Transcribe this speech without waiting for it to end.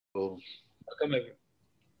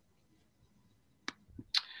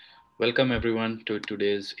Welcome everyone to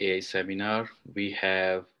today's AI seminar. We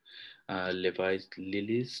have Levi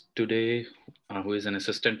Lelis today, who is an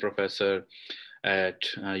assistant professor at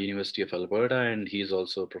University of Alberta, and he's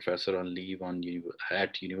also a professor on leave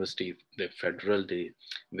at University Federal de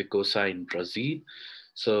Vicosa in Brazil.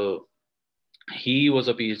 So he was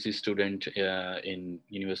a PhD student in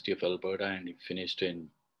University of Alberta, and he finished in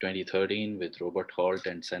 2013 with Robert Holt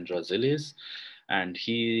and Sandra Zilis. And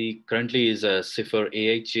he currently is a CIFR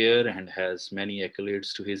AI chair and has many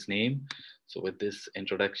accolades to his name. So with this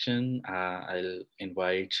introduction, I'll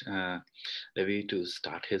invite Levi to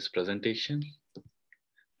start his presentation.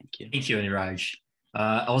 Thank you. Thank you, Niraj.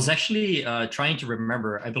 I was actually trying to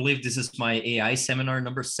remember, I believe this is my AI seminar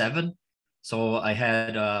number 7. So I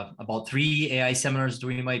had about 3 AI seminars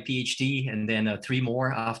during my PhD and then 3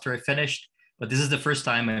 more after I finished. But this is the first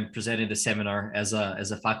time I'm presenting the seminar as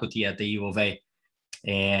a faculty at the U of A.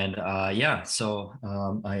 And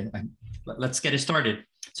let's get it started.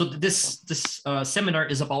 So this seminar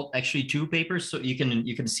is about actually 2 papers. So you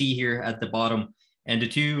can see here at the bottom, and the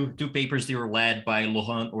two papers, they were led by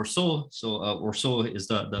Laurent Orceau. So Orceau is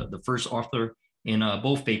the first author in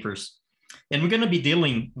both papers. And we're going to be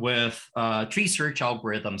dealing with 3 search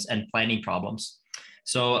algorithms and planning problems.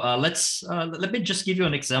 So let me just give you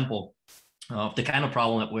an example of the kind of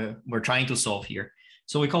problem that we're trying to solve here.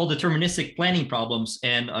 So we call deterministic planning problems,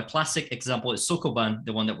 and a classic example is Sokoban,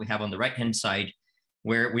 the one that we have on the right-hand side,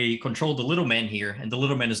 where we control the little man here, and the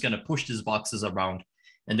little man is going to push these boxes around.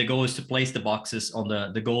 And the goal is to place the boxes on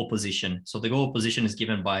the goal position. So the goal position is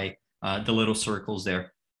given by the little circles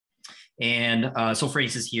there. And so for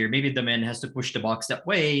instance here, maybe the man has to push the box that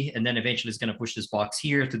way, and then eventually it's going to push this box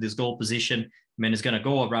here to this goal position. The man is going to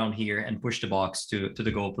go around here and push the box to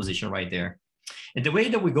the goal position right there. And the way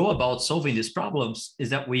that we go about solving these problems is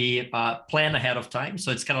that we plan ahead of time.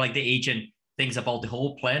 So it's kind of like the agent thinks about the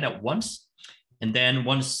whole plan at once. And then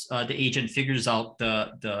once the agent figures out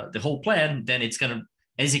the whole plan, then it's going to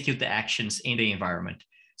execute the actions in the environment.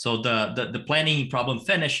 So the planning problem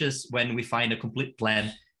finishes when we find a complete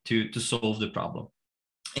plan to solve the problem.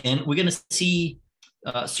 And we're going to see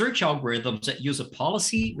search algorithms that use a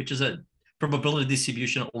policy, which is a probability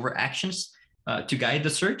distribution over actions to guide the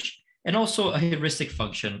search, and also a heuristic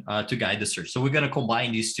function to guide the search. So we're going to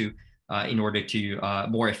combine these two in order to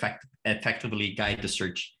more effectively guide the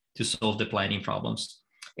search to solve the planning problems.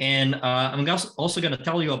 And I'm also going to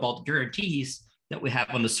tell you about guarantees that we have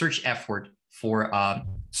on the search effort for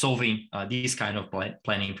solving these kind of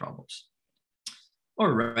planning problems. All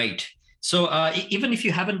right. So even if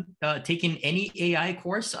you haven't taken any AI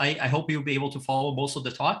course, I hope you'll be able to follow most of the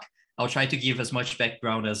talk. I'll try to give as much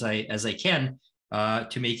background as I can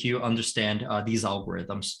to make you understand these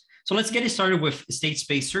algorithms. So let's get it started with state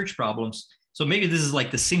space search problems. So maybe this is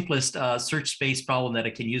like the simplest search space problem that I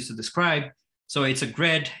can use to describe. So it's a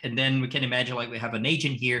grid, and then we can imagine like we have an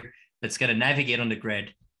agent here that's going to navigate on the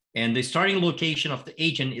grid. And the starting location of the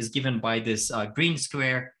agent is given by this green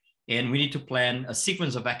square. And we need to plan a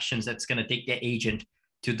sequence of actions that's going to take the agent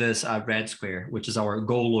to this red square, which is our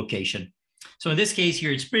goal location. So in this case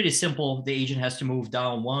here, it's pretty simple. The agent has to move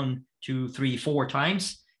down 1, 2, 3, 4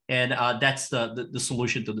 times. And that's the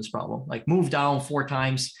solution to this problem. Like move down 4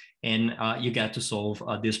 times and you get to solve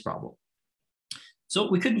this problem. So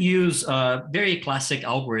we could use very classic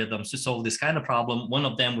algorithms to solve this kind of problem. One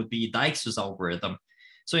of them would be Dijkstra's algorithm.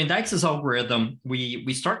 So in Dijkstra's algorithm,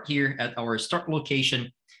 we start here at our start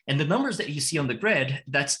location. And the numbers that you see on the grid,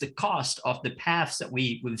 that's the cost of the paths that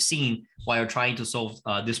we've seen while trying to solve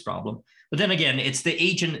this problem. But then again, it's the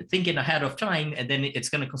agent thinking ahead of time, and then it's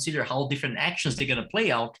going to consider how different actions they're going to play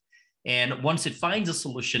out. And once it finds a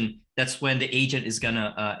solution, that's when the agent is going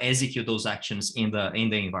to execute those actions in the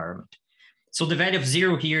environment. So the value of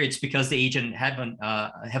 0 here, it's because the agent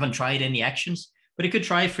haven't tried any actions, but it could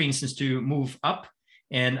try, for instance, to move up.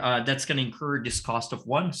 And that's going to incur this cost of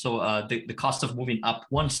 1. So the cost of moving up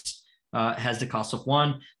once has the cost of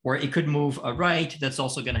 1. Or it could move right. That's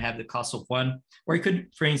also going to have the cost of 1. Or it could,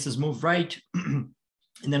 for instance, move right and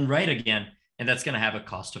then right again. And that's going to have a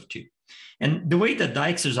cost of 2. And the way that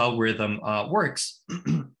Dijkstra's algorithm works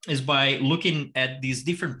is by looking at these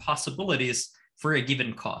different possibilities for a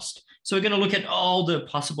given cost. So we're going to look at all the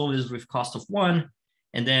possibilities with cost of 1.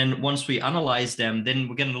 And then once we analyze them, then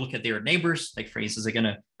we're going to look at their neighbors. Like for instance, they're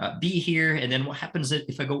going to be here. And then what happens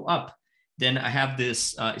if I go up? Then I have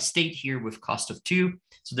this state here with cost of 2.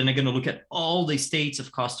 So then I'm going to look at all the states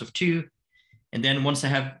of cost of 2. And then once I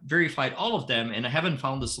have verified all of them and I haven't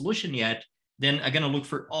found the solution yet, then I'm going to look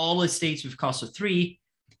for all the states with cost of 3.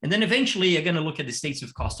 And then eventually I'm going to look at the states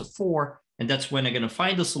with cost of 4. And that's when I'm going to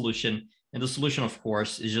find the solution. And the solution, of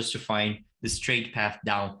course, is just to find the straight path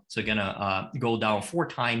down. So I'm gonna go down 4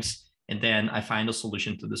 times, and then I find a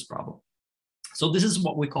solution to this problem. So this is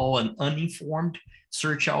what we call an uninformed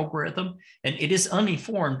search algorithm. And it is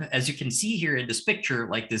uninformed, as you can see here in this picture,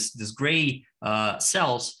 like this gray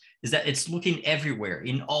cells, is that it's looking everywhere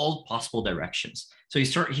in all possible directions. So you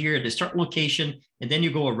start here at the start location, and then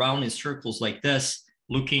you go around in circles like this,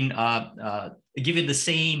 looking, giving the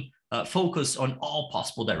same focus on all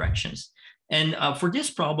possible directions. And for this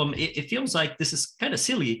problem, it feels like this is kind of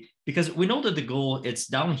silly because we know that the goal is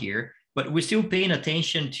down here, but we're still paying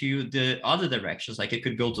attention to the other directions. Like it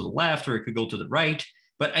could go to the left or it could go to the right,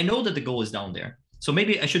 but I know that the goal is down there. So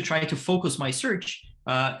maybe I should try to focus my search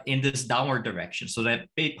in this downward direction so that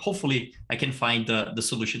hopefully I can find the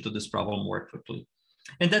solution to this problem more quickly.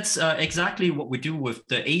 And that's exactly what we do with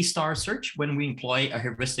the A* search when we employ a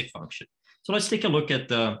heuristic function. So let's take a look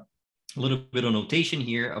at a little bit of notation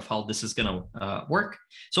here of how this is gonna work.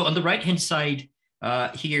 So on the right-hand side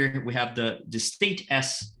here, we have the state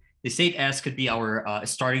S. The state S could be our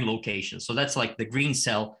starting location. So that's like the green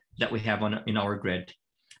cell that we have in our grid.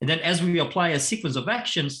 And then as we apply a sequence of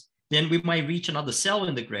actions, then we might reach another cell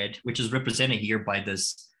in the grid, which is represented here by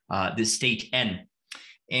this state N.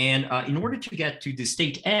 And in order to get to the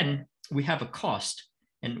state N, we have a cost,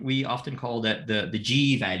 and we often call that the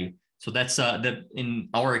G value. So that's in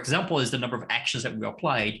our example is the number of actions that we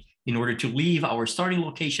applied in order to leave our starting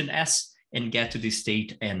location S and get to the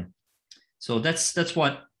state N. So that's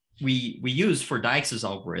what we use for Dijk's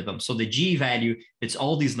algorithm. So the G value, it's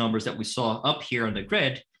all these numbers that we saw up here on the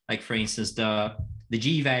grid. Like for instance, the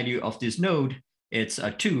G value of this node, it's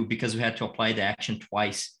 2 because we had to apply the action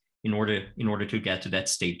twice in order to get to that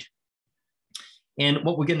state. And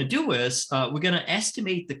what we're going to do is we're going to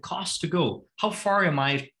estimate the cost to go. How far am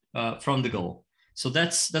I from the goal? So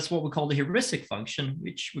that's what we call the heuristic function,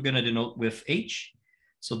 which we're going to denote with H.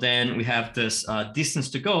 So then we have this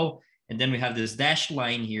distance to go, and then we have this dashed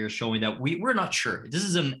line here showing that we're not sure. This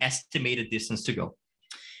is an estimated distance to go.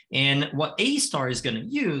 And what A* is going to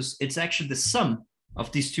use, it's actually the sum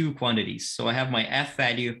of these two quantities. So I have my F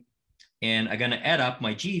value, and I'm going to add up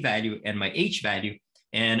my G value and my H value.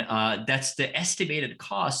 And that's the estimated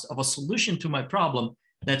cost of a solution to my problem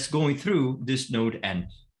that's going through this node N.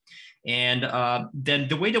 And then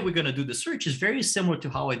the way that we're going to do the search is very similar to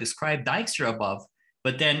how I described Dijkstra above.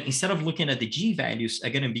 But then instead of looking at the G values,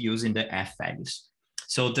 I'm going to be using the F values.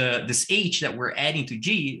 So this H that we're adding to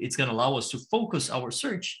G, it's going to allow us to focus our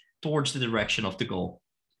search towards the direction of the goal.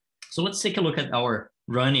 So let's take a look at our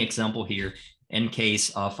running example here in case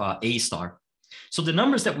of A*. So the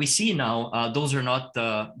numbers that we see now, those are not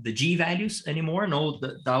the G values anymore. No,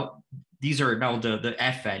 these are now the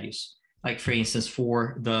F values. Like for instance,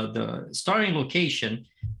 for the starting location,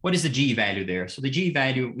 what is the G value there? So the G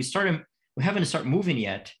value, we haven't started moving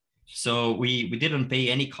yet. So we didn't pay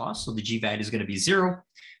any cost. So the G value is going to be 0.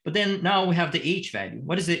 But then now we have the H value.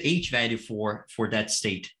 What is the H value for that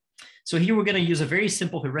state? So here we're going to use a very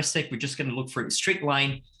simple heuristic. We're just going to look for a straight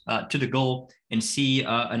line to the goal and see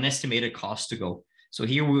an estimated cost to go. So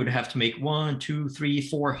here we would have to make 1, 2, 3,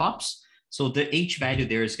 4 hops. So the H value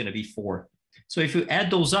there is going to be 4. So if you add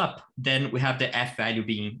those up, then we have the F value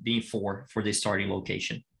being 4 for the starting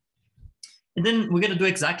location. And then we're going to do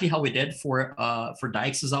exactly how we did for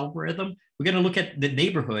Dijk's algorithm. We're going to look at the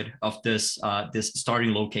neighborhood of this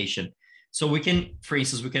starting location. So we can, for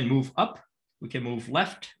instance, we can move up, we can move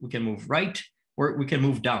left, we can move right, or we can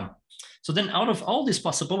move down. So then out of all these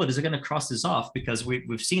possibilities, we're going to cross this off because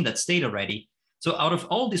we've seen that state already. So out of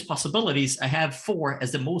all these possibilities, I have 4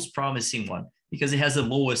 as the most promising one because it has the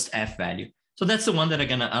lowest F value. So that's the one that I'm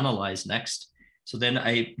going to analyze next. So then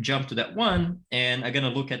I jump to that one and I'm going to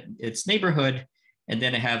look at its neighborhood. And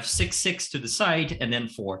then I have 6, 6 to the side and then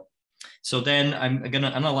 4. So then I'm going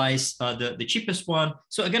to analyze the cheapest one.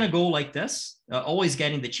 So I'm going to go like this, always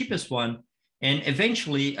getting the cheapest one. And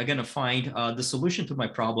eventually I'm going to find the solution to my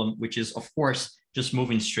problem, which is, of course, just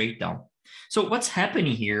moving straight down. So what's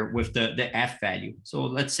happening here with the F value? So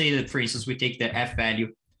let's say that, for instance, we take the F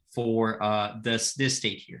value for this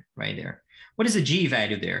state here, right there. What is the G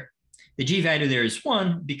value there? The G value there is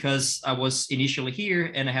 1 because I was initially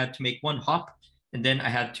here and I had to make 1 hop, and then I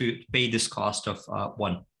had to pay this cost of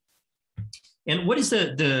 1. And what is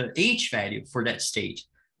the H value for that state?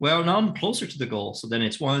 Well, now I'm closer to the goal. So then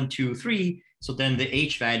it's 1, 2, 3. So then the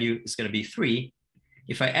H value is going to be 3.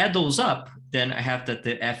 If I add those up, then I have that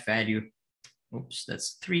the F value, oops,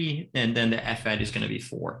 that's 3. And then the F value is going to be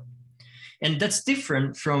 4. And that's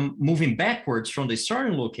different from moving backwards from the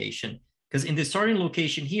starting location. Because in the starting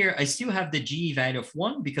location here, I still have the G value of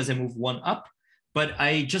 1 because I move 1 up. but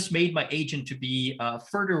I just made my agent to be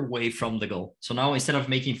further away from the goal. So now instead of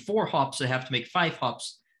making 4 hops, I have to make 5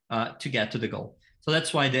 hops to get to the goal. So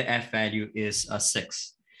that's why the F value is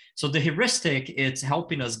 6. So the heuristic, it's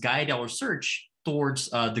helping us guide our search towards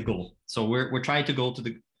the goal. So we're trying to go to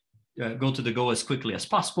the goal as quickly as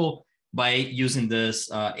possible by using this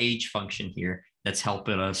age function here that's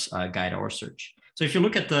helping us guide our search. So if you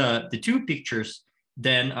look at the 2 pictures,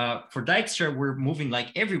 then for Dijkstra, we're moving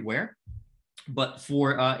like everywhere. But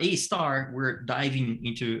for A star, we're diving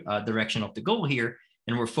into direction of the goal here,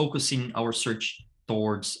 and we're focusing our search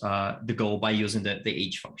towards the goal by using the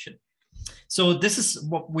age function. So this is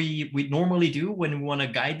what we normally do when we want to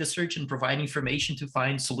guide the search and provide information to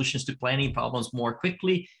find solutions to planning problems more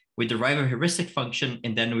quickly. We derive a heuristic function,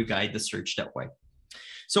 and then we guide the search that way.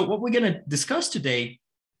 So what we're going to discuss today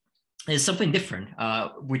is something different,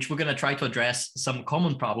 which we're going to try to address some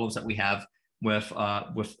common problems that we have with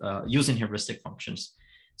using heuristic functions.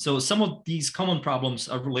 So some of these common problems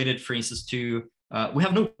are related, for instance, to we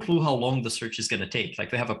have no clue how long the search is going to take.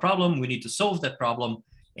 Like we have a problem, we need to solve that problem,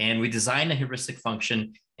 and we design a heuristic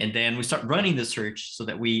function, and then we start running the search so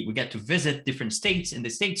that we get to visit different states in the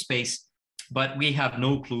state space, but we have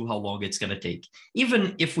no clue how long it's going to take.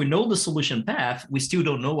 Even if we know the solution path, we still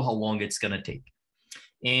don't know how long it's going to take.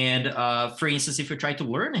 And for instance, if we try to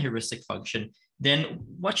learn a heuristic function, then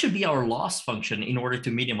what should be our loss function in order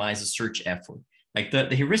to minimize the search effort? Like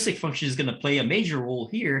the heuristic function is going to play a major role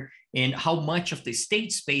here in how much of the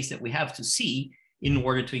state space that we have to see in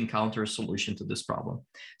order to encounter a solution to this problem.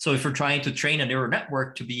 So if we're trying to train a neural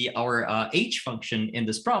network to be our H function in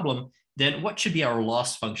this problem, then what should be our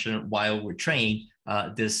loss function while we're training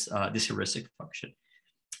this heuristic function?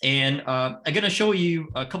 And I'm going to show you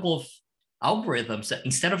a couple of algorithms that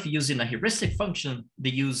instead of using a heuristic function, they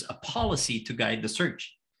use a policy to guide the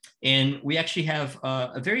search. And we actually have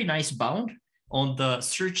a very nice bound on the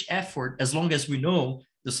search effort as long as we know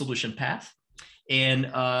the solution path. And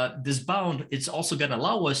this bound, it's also going to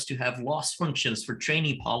allow us to have loss functions for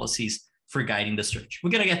training policies for guiding the search. We're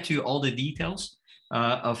going to get to all the details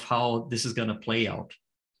of how this is going to play out.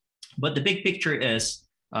 But the big picture is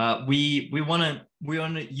we want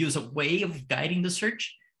to use a way of guiding the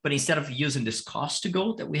search, but instead of using this cost to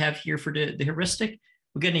go that we have here for the heuristic,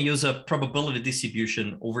 we're going to use a probability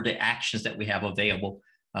distribution over the actions that we have available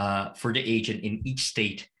for the agent in each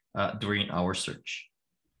state during our search.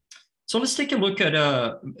 So let's take a look at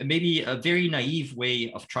maybe a very naive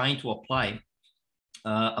way of trying to apply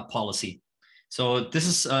a policy. So this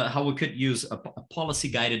is how we could use a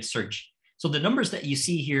policy-guided search. So the numbers that you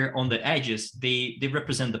see here on the edges, they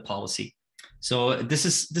represent the policy. So this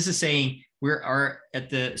is saying we are at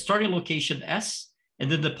the starting location S,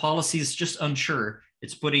 and then the policy is just unsure.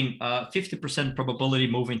 It's putting 50% probability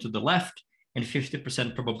moving to the left and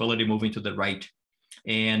 50% probability moving to the right.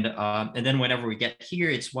 And then whenever we get here,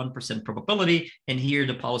 it's 1% probability, and here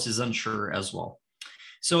the policy is unsure as well.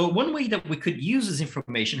 So one way that we could use this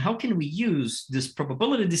information, how can we use this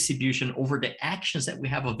probability distribution over the actions that we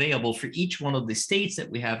have available for each one of the states that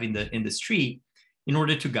we have in this tree in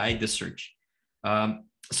order to guide the search?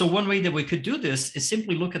 So one way that we could do this is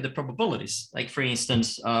simply look at the probabilities. Like for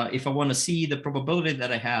instance, if I want to see the probability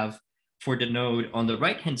that I have for the node on the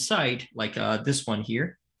right-hand side, like this one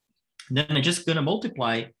here, then I'm just going to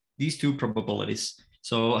multiply these 2 probabilities.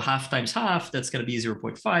 So half times half, that's going to be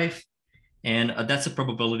 0.5. And that's the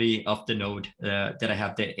probability of the node that I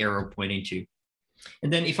have the arrow pointing to.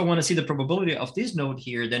 And then if I want to see the probability of this node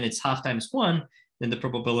here, then it's half times 1, then the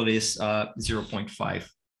probability is 0.5.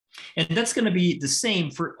 And that's going to be the same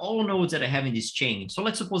for all nodes that I have in this chain. So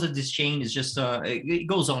let's suppose that this chain is just, it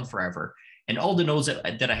goes on forever. And all the nodes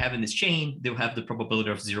that I have in this chain, they'll have the probability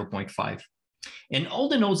of 0.5. And all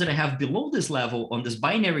the nodes that I have below this level on this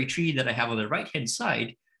binary tree that I have on the right-hand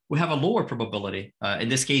side will have a lower probability. In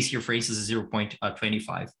this case here, for instance,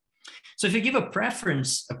 0.25. So if you give a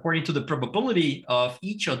preference according to the probability of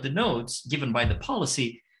each of the nodes given by the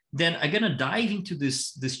policy, then I'm going to dive into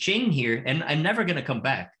this chain here, and I'm never going to come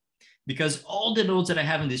back, because all the nodes that I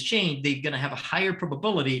have in this chain, they're going to have a higher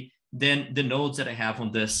probability than the nodes that I have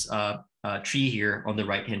on this tree here on the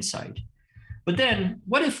right-hand side. But then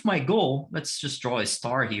what if my goal, let's just draw a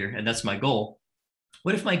star here, and that's my goal.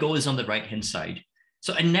 What if my goal is on the right-hand side?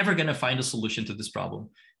 So I'm never going to find a solution to this problem,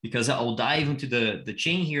 because I'll dive into the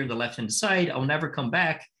chain here on the left-hand side. I'll never come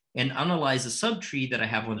back and analyze the subtree that I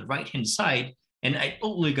have on the right-hand side, and I'm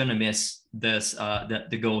only going to miss this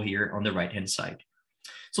the goal here on the right-hand side.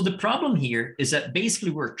 So the problem here is that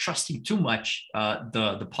basically we're trusting too much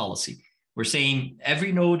the policy. We're saying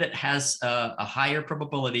every node that has a higher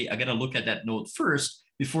probability, I'm going to look at that node first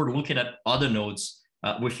before looking at other nodes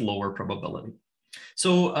with lower probability.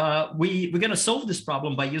 So we're going to solve this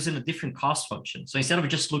problem by using a different cost function. So instead of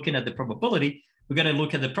just looking at the probability, we're going to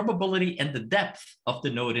look at the probability and the depth of the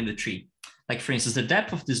node in the tree. Like for instance, the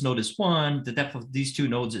depth of this node is 1, the depth of these two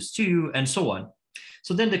nodes is 2, and so on.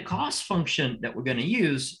 So then the cost function that we're going to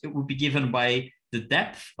use, it will be given by the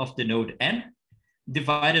depth of the node n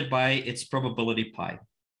divided by its probability pi.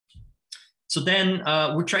 So then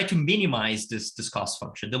we try to minimize this cost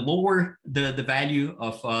function. The lower the value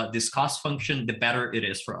of this cost function, the better it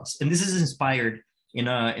is for us. And this is inspired in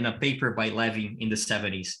a paper by Levin in the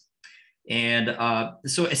 70s. And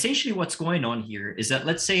so essentially what's going on here is that,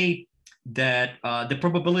 let's say that the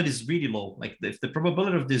probability is really low. Like if the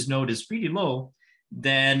probability of this node is really low,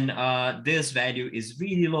 then this value is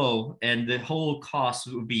really low and the whole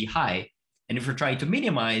cost would be high. And if we're trying to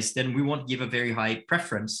minimize, then we won't give a very high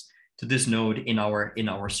preference to this node in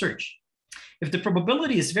our search. If the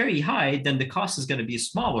probability is very high, then the cost is going to be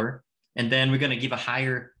smaller, and then we're going to give a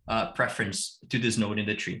higher preference to this node in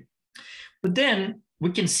the tree. But then we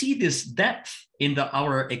can see this depth in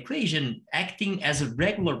our equation acting as a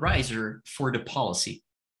regularizer for the policy.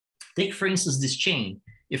 Take, for instance, this chain.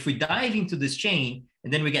 If we dive into this chain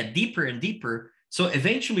and then we get deeper and deeper, so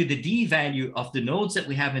eventually the D value of the nodes that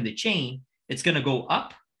we have in the chain, it's going to go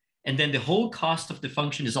up. And then the whole cost of the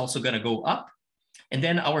function is also going to go up. And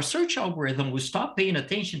then our search algorithm will stop paying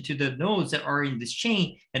attention to the nodes that are in this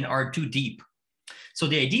chain and are too deep. So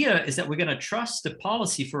the idea is that we're going to trust the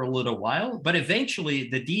policy for a little while, but eventually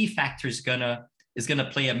the D factor is going to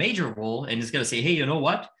play a major role, and it's going to say, hey, you know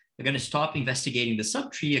what? I'm going to stop investigating the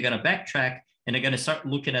subtree. I'm going to backtrack, and I'm going to start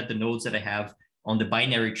looking at the nodes that I have on the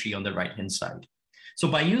binary tree on the right-hand side. So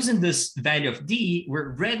by using this value of D,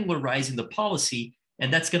 we're regularizing the policy,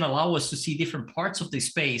 and that's going to allow us to see different parts of the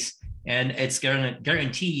space, and it's going to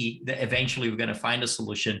guarantee that eventually we're going to find a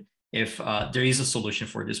solution if there is a solution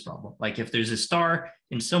for this problem. Like if there's a star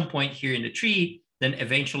in some point here in the tree, then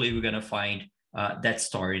eventually we're going to find that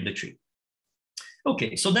star in the tree.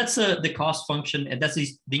 Okay, so that's the cost function, and that's the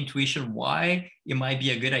intuition why it might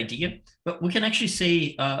be a good idea. But we can actually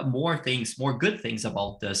say more good things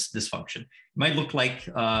about this function. It might look like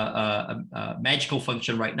a magical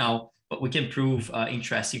function right now, but we can prove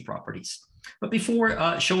interesting properties. But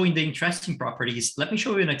before showing the interesting properties, let me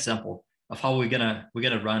show you an example of how we're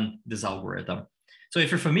gonna run this algorithm. So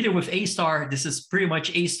if you're familiar with A star, this is pretty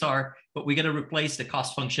much A star, but we're gonna replace the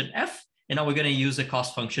cost function F, and now we're gonna use the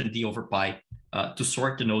cost function D over pi to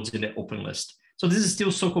sort the nodes in the open list. So this is still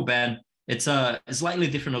Sokoban. It's a slightly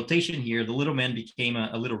different notation here. The little man became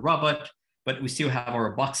a little robot, but we still have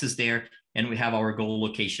our boxes there, and we have our goal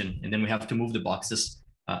location, and then we have to move the boxes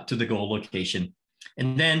to the goal location.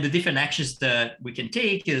 And then the different actions that we can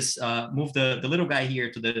take is move the little guy here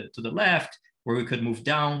to the left, where we could move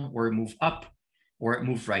down, or move up, or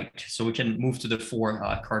move right. So we can move to the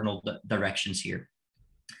 4 cardinal directions here.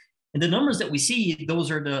 And the numbers that we see, those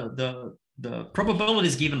are the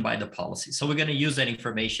probabilities given by the policy. So we're going to use that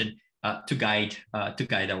information to guide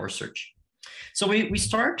our search. So we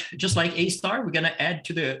start just like A star. We're going to add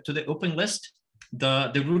to the open list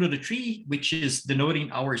the root of the tree, which is denoting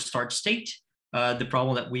our start state. The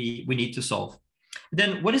problem that we need to solve.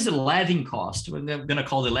 Then what is the Levin cost? We're going to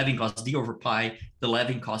call the Levin cost D over pi, the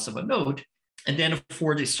Levin cost of a node. And then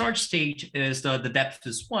for the start state is the depth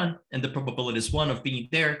is 1 and the probability is 1 of being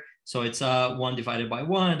there. So it's 1 divided by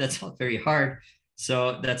 1. That's not very hard.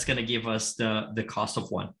 So that's going to give us the cost of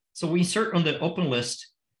 1. So we insert on the open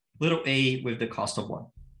list little a with the cost of 1.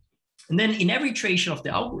 And then in every iteration of the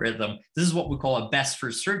algorithm, this is what we call a best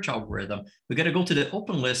first search algorithm. We're going to go to the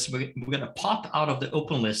open list. We're going to pop out of the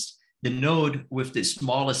open list the node with the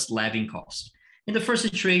smallest Levin cost. In the first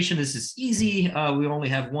iteration, this is easy. We only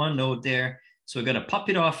have 1 node there. So we're going to pop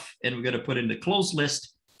it off, and we're going to put it in the closed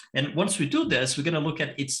list. And once we do this, we're going to look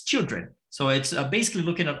at its children. So it's basically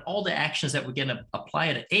looking at all the actions that we're going to apply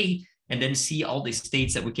at A, and then see all the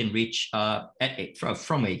states that we can reach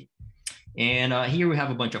from A. And here we have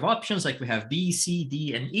a bunch of options, like we have B, C,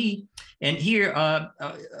 D, and E. And here,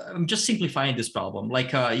 I'm just simplifying this problem.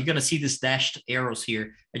 Like you're going to see these dashed arrows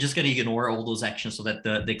here. I'm just going to ignore all those actions so that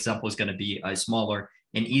the example is going to be smaller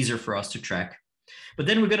and easier for us to track. But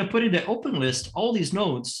then we're going to put in the open list all these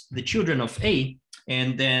nodes, the children of A,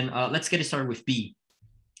 and then let's get it started with B.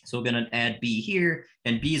 So we're going to add B here,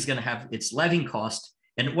 and B is going to have its Levin cost.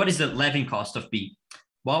 And what is the Levin cost of B?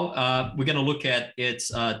 Well, we're going to look at its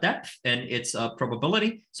depth and its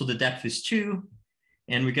probability. So the depth is 2,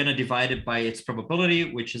 and we're going to divide it by its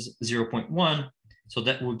probability, which is 0.1. So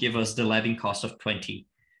that will give us the Levin cost of 20.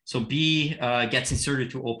 So B gets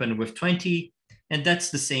inserted to open with 20, and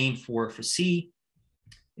that's the same for C.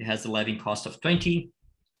 It has the Levin cost of 20.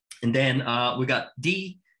 And then we got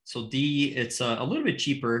D. So D, it's a little bit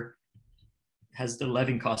cheaper, has the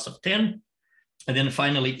Levin cost of 10. And then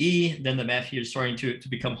finally E, then the math here is starting to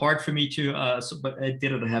become hard for me to, but I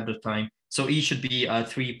didn't have the time. So E should be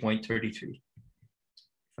 3.33. If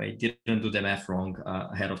I didn't do the math wrong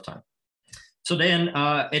ahead of time. So then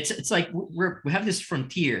it's like we have this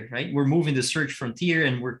frontier, right? We're moving the search frontier,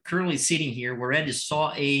 and we're currently sitting here. We already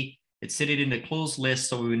saw A, it's sitting in the closed list,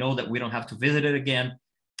 so we know that we don't have to visit it again.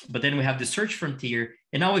 But then we have the search frontier,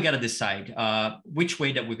 and now we got to decide which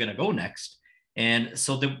way that we're going to go next. And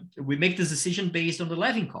so we make this decision based on the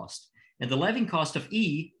Levin cost. And the Levin cost of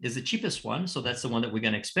E is the cheapest one. So that's the one that we're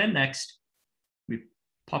going to expand next. We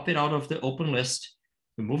pop it out of the open list.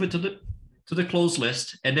 We move it to the closed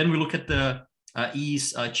list. And then we look at the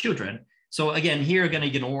E's children. So again, here I'm going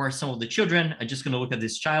to ignore some of the children. I'm just going to look at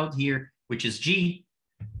this child here, which is G.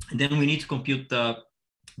 And then we need to compute the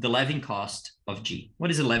Levin cost of G.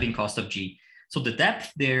 What is the Levin cost of G? So the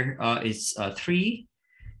depth there is 3.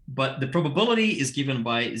 But the probability is given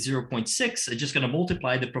by 0.6. I'm just going to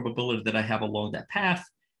multiply the probability that I have along that path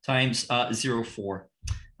times 0.4.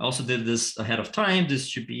 I also did this ahead of time. This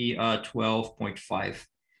should be 12.5.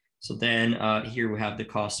 So then here we have the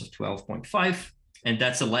cost of 12.5, and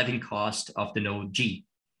that's the Levin cost of the node G.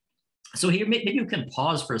 So here, maybe you can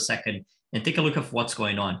pause for a second and take a look at what's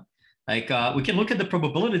going on. Like we can look at the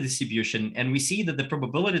probability distribution, and we see that the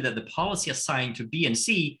probability that the policy assigned to B and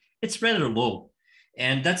C, it's rather low.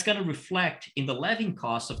 And that's going to reflect in the Levin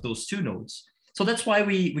cost of those two nodes. So that's why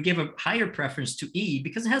we give a higher preference to E,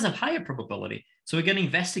 because it has a higher probability. So we're going to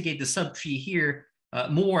investigate the subtree here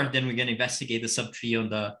more than we're going to investigate the subtree on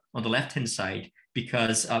the left-hand side,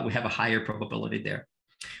 because we have a higher probability there.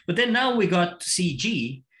 But then now we got to see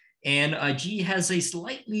G, and G has a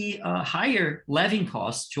slightly higher Levin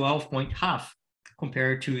cost, 12.5,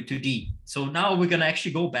 compared to D. So now we're going to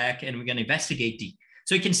actually go back and we're going to investigate D.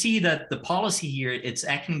 So you can see that the policy here, it's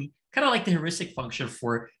acting kind of like the heuristic function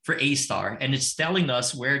for A star, and it's telling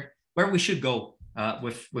us where we should go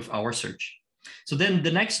with our search. So then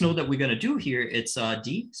the next node that we're going to do here, it's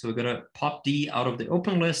D. So we're going to pop D out of the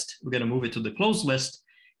open list. We're going to move it to the closed list,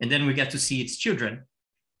 and then we get to see its children.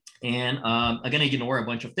 And I'm going to ignore a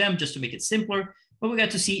bunch of them just to make it simpler, but we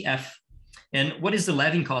get to see F. And what is the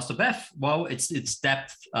Levin cost of F? Well, it's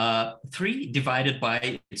depth 3 divided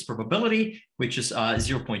by its probability, which is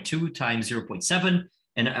 0.2 times 0.7.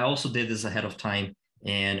 And I also did this ahead of time,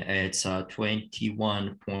 and it's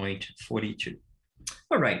 21.42.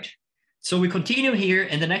 All right. So we continue here,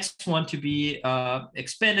 and the next one to be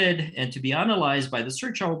expanded and to be analyzed by the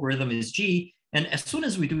search algorithm is G. And as soon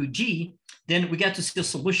as we do G, then we get to see a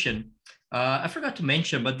solution. I forgot to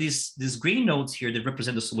mention, but these green nodes here that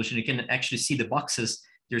represent the solution, you can actually see the boxes.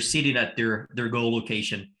 They're sitting at their goal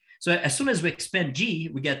location. So as soon as we expand G,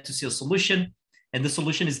 we get to see a solution, and the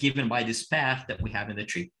solution is given by this path that we have in the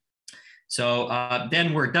tree. So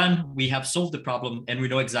then we're done. We have solved the problem, and we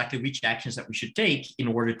know exactly which actions that we should take in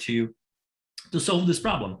order to solve this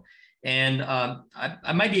problem. And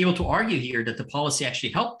I might be able to argue here that the policy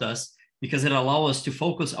actually helped us, because it allowed us to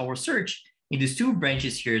focus our search in these two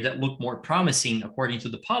branches here that look more promising according to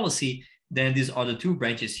the policy than these other two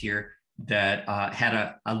branches here that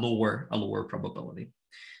had a lower probability.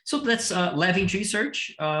 So that's Levin tree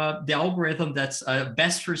search, the algorithm that's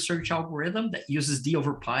best for search algorithm that uses D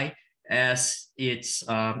over pi as its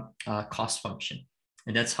cost function.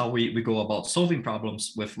 And that's how we go about solving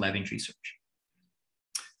problems with Levin tree search.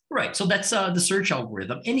 All right, so that's the search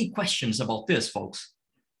algorithm. Any questions about this, folks?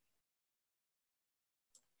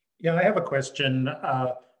 Yeah, I have a question.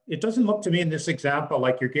 It doesn't look to me in this example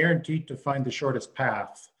like you're guaranteed to find the shortest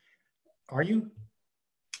path. Are you?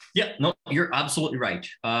 Yeah, no, you're absolutely right.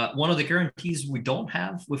 One of the guarantees we don't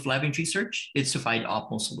have with Levin tree search is to find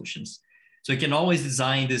optimal solutions. So you can always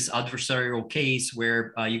design this adversarial case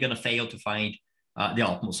where you're going to fail to find the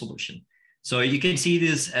optimal solution. So you can see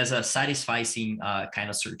this as a satisfying kind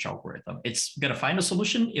of search algorithm. It's going to find a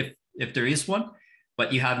solution if there is one,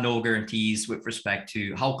 but you have no guarantees with respect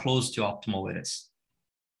to how close to optimal it is.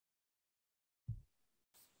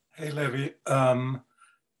 Hey, Levi.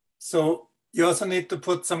 So you also need to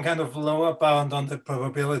put some kind of lower bound on the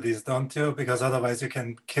probabilities, don't you? Because otherwise you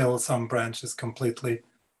can kill some branches completely.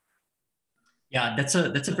 Yeah, that's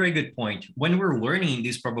a very good point. When we're learning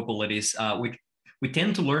these probabilities, we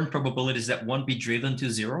tend to learn probabilities that won't be driven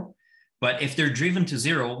to zero. But if they're driven to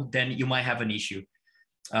zero, then you might have an issue.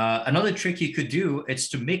 Another trick you could do is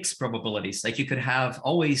to mix probabilities. Like you could have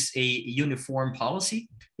always a uniform policy,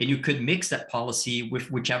 and you could mix that policy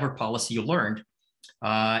with whichever policy you learned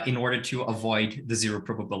in order to avoid the zero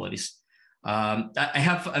probabilities. I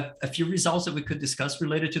have a few results that we could discuss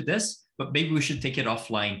related to this, but maybe we should take it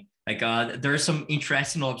offline. Like there are some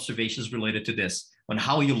interesting observations related to this on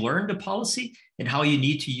how you learn the policy and how you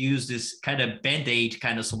need to use this kind of band-aid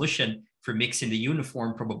kind of solution for mixing the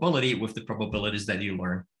uniform probability with the probabilities that you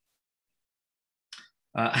learn.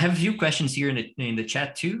 I have a few questions here in the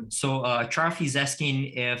chat too. So Charfi is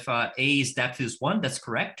asking if A's depth is 1. That's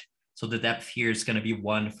correct. So the depth here is going to be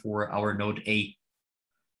 1 for our node A.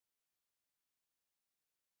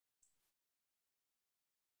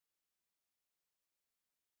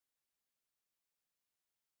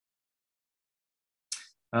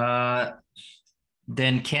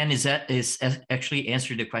 Then Ken is actually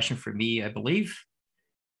answered the question for me, I believe.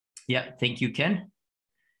 Yeah, thank you, Ken.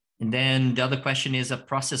 And then the other question is a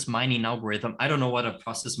process mining algorithm. I don't know what a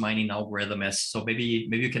process mining algorithm is, so maybe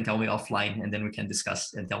you can tell me offline, and then we can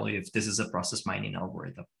discuss and tell you if this is a process mining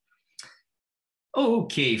algorithm.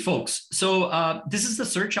 Okay, folks. So this is the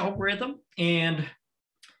search algorithm, and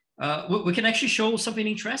we can actually show something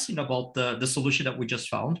interesting about the solution that we just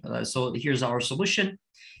found. So here's our solution.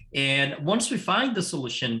 And once we find the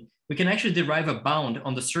solution, we can actually derive a bound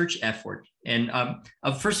on the search effort. And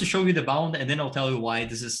I'll first show you the bound, and then I'll tell you why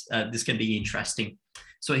this can be interesting.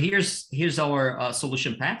 So here's our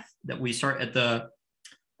solution path that we start at the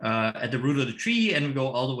root of the tree and we go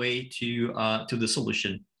all the way to the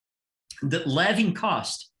solution. The Levin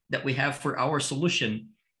cost that we have for our solution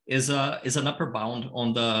is an upper bound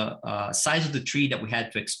on the size of the tree that we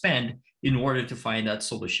had to expand in order to find that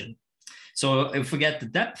solution. So if we get the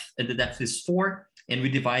depth, and the depth is 4, and we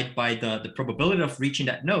divide by the probability of reaching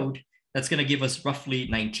that node, that's going to give us roughly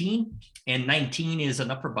 19. And 19 is an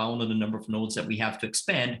upper bound on the number of nodes that we have to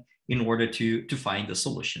expand in order to find the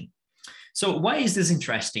solution. So why is this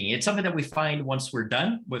interesting? It's something that we find once we're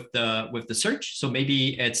done with the search. So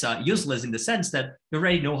maybe it's useless in the sense that you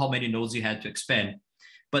already know how many nodes you had to expand.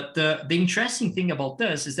 But the interesting thing about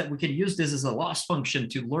this is that we can use this as a loss function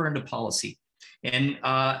to learn the policy. And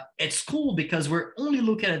it's cool because we're only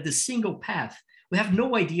looking at the single path. We have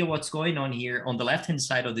no idea what's going on here on the left-hand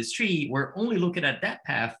side of this tree. We're only looking at that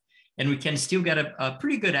path, and we can still get a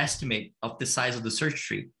pretty good estimate of the size of the search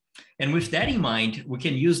tree. And with that in mind, we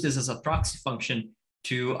can use this as a proxy function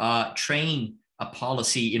to train a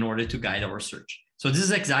policy in order to guide our search. So this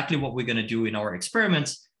is exactly what we're going to do in our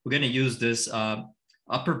experiments. We're going to use this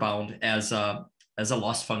upper bound as a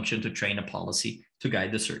loss function to train a policy to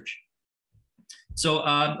guide the search. So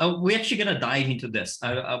we're actually going to dive into this.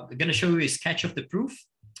 I'm going to show you a sketch of the proof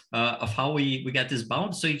of how we get this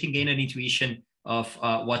bound so you can gain an intuition of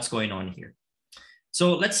what's going on here.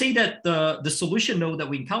 So let's say that the solution node that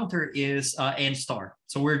we encounter is n star.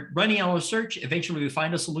 So we're running our search. Eventually, we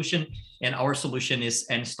find a solution, and our solution is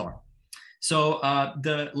n star. So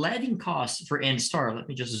the Levin cost for n star, let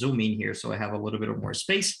me just zoom in here so I have a little bit of more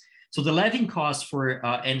space. So the Levin cost for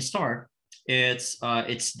n star,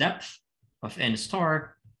 it's depth of n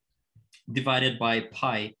star divided by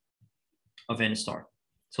pi of n star.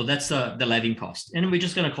 So that's the Levin cost. And we're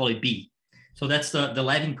just going to call it B. So that's the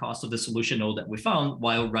Levin cost of the solution node that we found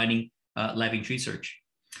while running Levin tree search.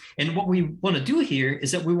 And what we want to do here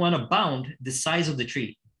is that we want to bound the size of the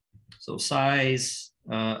tree. So size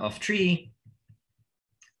of tree,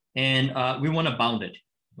 and we want to bound it.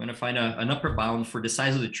 We're going to find an upper bound for the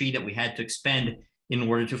size of the tree that we had to expand in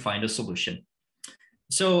order to find a solution.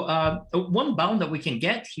 So one bound that we can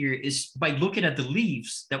get here is by looking at the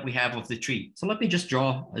leaves that we have of the tree. So let me just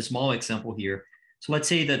draw a small example here. So let's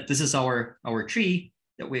say that this is our tree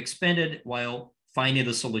that we expanded while finding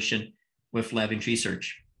the solution with Levin tree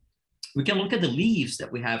search. We can look at the leaves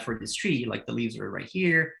that we have for this tree, like the leaves are right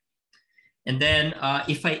here. And then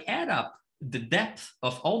if I add up the depth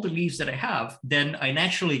of all the leaves that I have, then I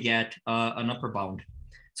naturally get an upper bound.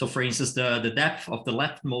 So for instance, the depth of the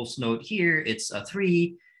leftmost node here, it's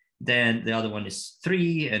 3. Then the other one is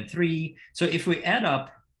 3 and 3. So if we add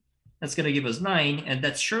up, that's going to give us 9. And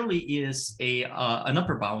that surely is an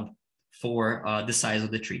upper bound for the size of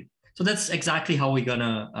the tree. So that's exactly how we're going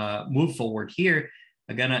to move forward here.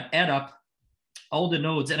 I'm going to add up all the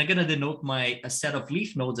nodes, and I'm going to denote a set of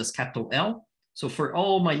leaf nodes as capital L. So for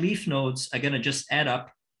all my leaf nodes, I'm going to just add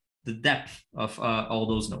up the depth of all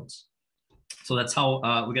those nodes. So that's how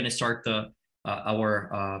we're going to start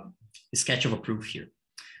our sketch of a proof here.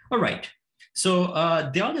 All right. So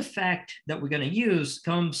the other fact that we're going to use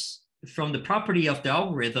comes from the property of the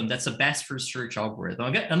algorithm that's a best first search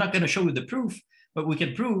algorithm. I'm not going to show you the proof, but we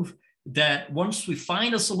can prove that once we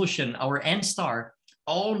find a solution, our n star,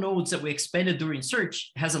 all nodes that we expanded during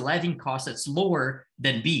search has a Levin cost that's lower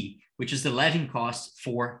than B, which is the Levin cost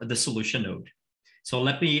for the solution node. So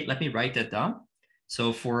let me write that down.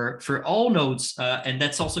 So for all nodes, and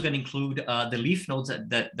that's also going to include the leaf nodes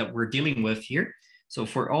that we're dealing with here. So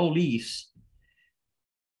for all leaves,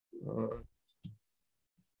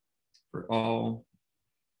 for all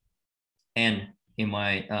n in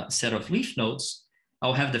my set of leaf nodes,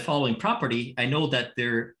 I'll have the following property. I know that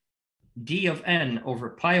their d of n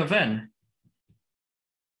over pi of n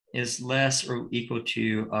is less or equal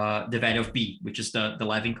to the value of b, which is the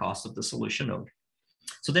Levin cost of the solution node.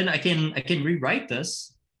 So then I can rewrite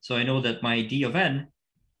this. So I know that my d of n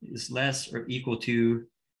is less or equal to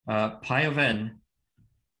pi of n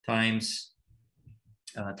times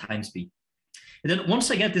b. And then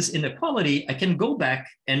once I get this inequality, I can go back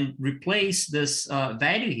and replace this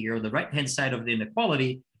value here on the right-hand side of the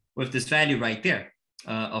inequality with this value right there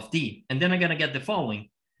of d. And then I'm gonna get the following.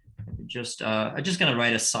 I'm just gonna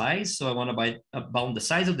write a size. So I wanna bound the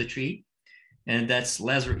size of the tree, and that's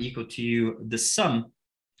less or equal to the sum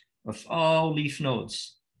of all leaf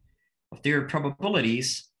nodes of their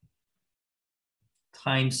probabilities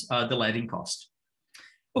times the Levin cost.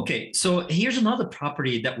 Okay, so here's another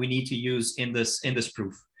property that we need to use in this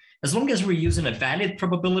proof. As long as we're using a valid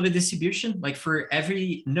probability distribution, like for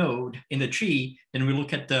every node in the tree, then we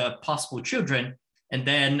look at the possible children, and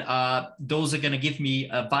then those are going to give me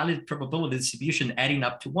a valid probability distribution adding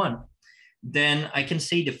up to 1. Then I can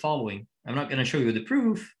say the following. I'm not going to show you the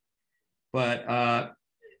proof, but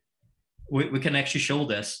we can actually show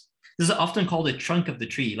this. This is often called a trunk of the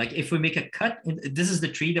tree. Like if we make a cut, this is the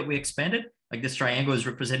tree that we expanded, like this triangle is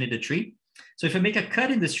representing the tree. So if I make a cut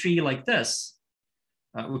in this tree like this,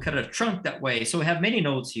 we cut a trunk that way. So we have many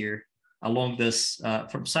nodes here along this,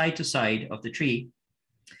 from side to side of the tree.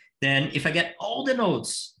 Then if I get all the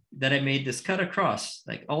nodes that I made this cut across,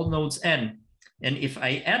 like all nodes n, and if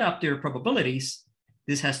I add up their probabilities,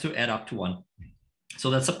 this has to add up to 1. So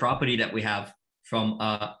that's a property that we have from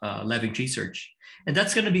Levin tree search. And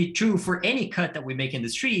that's going to be true for any cut that we make in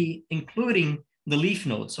this tree, including the leaf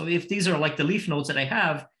nodes. So if these are like the leaf nodes that I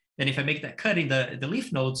have, then if I make that cut in the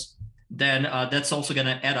leaf nodes, then that's also going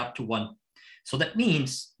to add up to 1. So that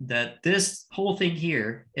means that this whole thing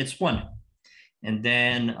here, it's 1. And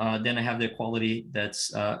then I have the equality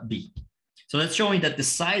that's b. So that's showing that the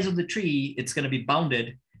size of the tree, it's going to be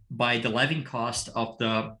bounded by the Levin cost of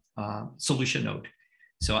the solution node.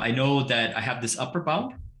 So I know that I have this upper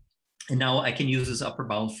bound, and now I can use this upper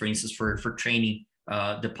bound, for instance, for training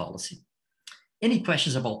the policy. Any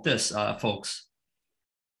questions about this, folks?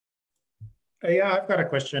 Yeah, I've got a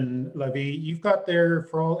question, Levi. You've got there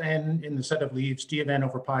for all n in the set of leaves, d of n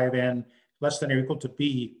over pi of n less than or equal to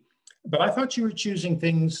b. But I thought you were choosing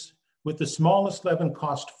things with the smallest Levin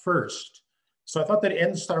cost first. So I thought that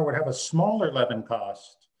n star would have a smaller Levin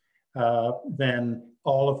cost than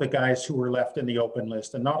all of the guys who were left in the open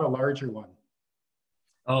list, and not a larger one.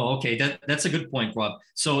 Oh, okay. That's a good point, Rob.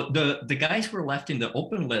 So the guys who are left in the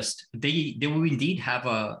open list, they will indeed have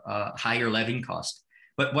a higher Levin cost.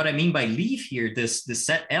 But what I mean by leaf here, this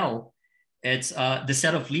set L, it's the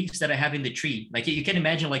set of leaves that I have in the tree. Like you can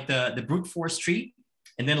imagine like the brute force tree,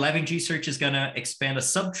 and then Levin tree search is gonna expand a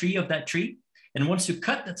subtree of that tree. And once you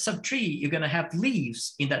cut that subtree, you're gonna have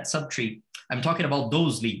leaves in that subtree. I'm talking about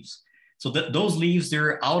those leaves. So those leaves,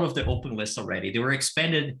 they're out of the open list already. They were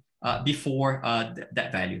expanded before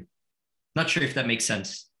that value. Not sure if that makes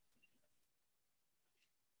sense.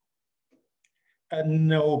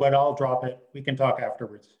 No, but I'll drop it. We can talk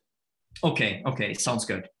afterwards. Okay, sounds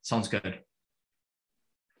good. Sounds good.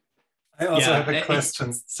 I also have a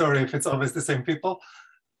question. Sorry if it's always the same people.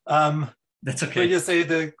 That's okay. When you say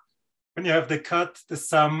when you have the cut, the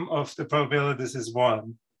sum of the probabilities is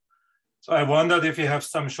 1. So I wondered if you have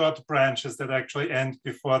some short branches that actually end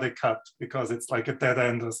before the cut, because it's like a dead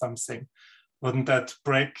end or something. Wouldn't that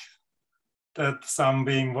break that sum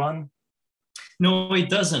being 1? No, it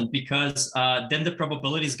doesn't, because then the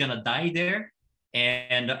probability is going to die there.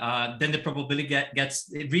 And then the probability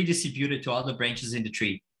gets redistributed to other branches in the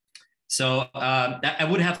tree. So I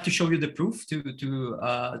would have to show you the proof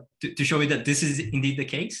to show you that this is indeed the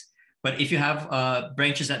case. But if you have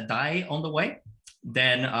branches that die on the way,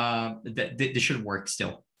 then they should work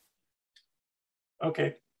still.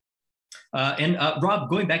 Okay. And Rob,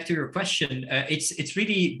 going back to your question, it's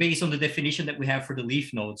really based on the definition that we have for the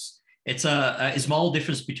leaf nodes. It's a small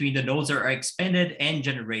difference between the nodes that are expanded and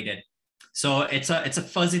generated. So it's a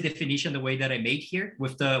fuzzy definition the way that I made here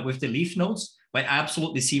with the leaf nodes, but I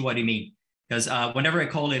absolutely see what you mean. Because whenever I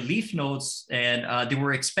call it leaf nodes and they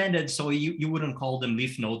were expanded, so you wouldn't call them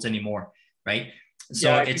leaf nodes anymore, right? So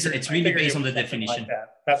yeah, it's really based on the definition. Like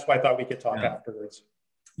that. That's why I thought we could talk afterwards.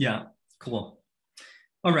 Yeah, cool.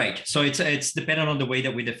 All right, so it's dependent on the way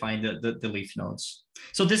that we define the leaf nodes.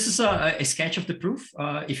 So this is a sketch of the proof.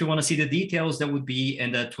 If you want to see the details, that would be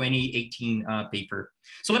in the 2018 paper.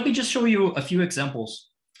 So let me just show you a few examples,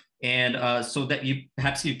 and so that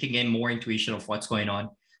perhaps you can gain more intuition of what's going on.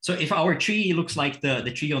 So if our tree looks like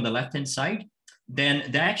the tree on the left-hand side,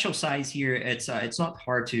 then the actual size here, it's not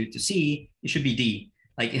hard to see. It should be D.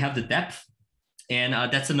 Like you have the depth, and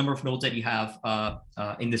that's the number of nodes that you have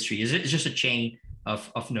in this tree. It's just a chain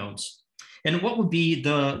of nodes. And what would be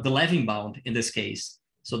the Levin bound in this case?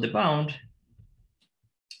 So the bound,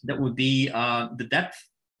 that would be the depth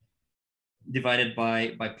divided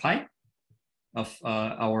by pi of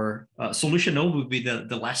our solution node would be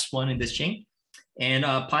the last one in this chain. And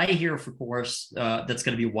pi here, of course, that's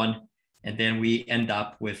going to be 1. And then we end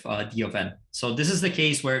up with d of n. So this is the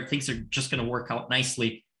case where things are just going to work out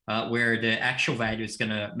nicely, where the actual value is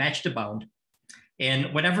going to match the bound.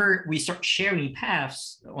 And whenever we start sharing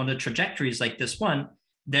paths on the trajectories like this one,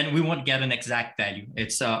 then we won't get an exact value.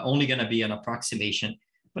 It's only going to be an approximation.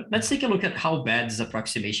 But let's take a look at how bad this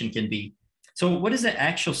approximation can be. So what is the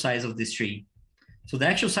actual size of this tree? So the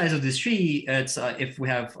actual size of this tree, it's if we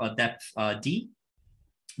have a depth d,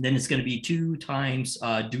 then it's going to be 2 times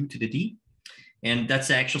due to the d. And that's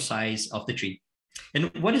the actual size of the tree.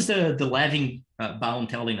 And what is the Levin bound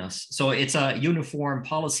telling us? So it's a uniform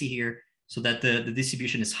policy here, so that the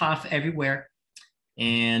distribution is half everywhere.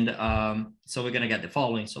 And so we're going to get the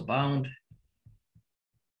following. So bound.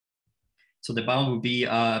 So the bound would be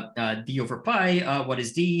d over pi. What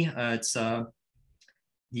is d? It's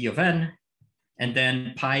d of n. And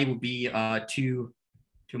then pi would be 2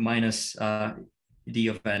 minus d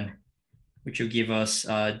of n, which will give us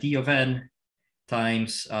d of n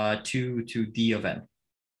times 2 to d of n.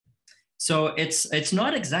 So it's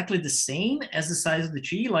not exactly the same as the size of the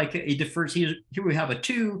tree. Like it differs here. Here we have a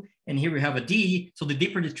 2, and here we have a d. So the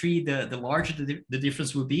deeper the tree, the larger the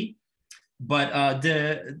difference would be. But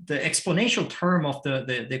the exponential term of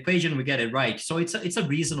the equation, we get it right. So it's a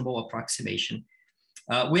reasonable approximation.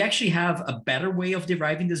 We actually have a better way of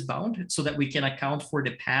deriving this bound so that we can account for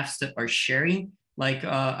the paths that are sharing like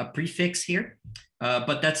a prefix here.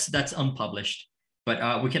 But that's unpublished.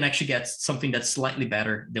 But we can actually get something that's slightly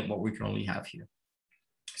better than what we currently have here.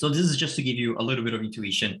 So this is just to give you a little bit of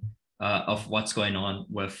intuition of what's going on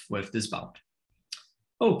with this bound.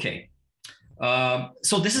 Okay,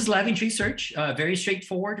 so this is Levin tree search, very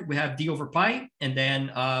straightforward. We have d over pi, and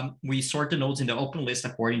then we sort the nodes in the open list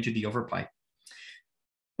according to d over pi.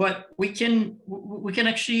 But we can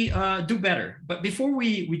actually do better. But before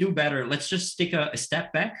we do better, let's just take a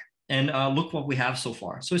step back and look what we have so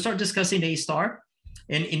far. So we start discussing A star.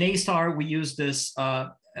 And in A star, we use this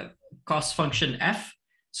cost function f.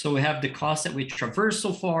 So we have the cost that we traversed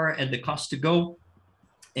so far and the cost to go.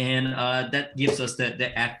 And that gives us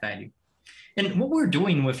the f value. And what we're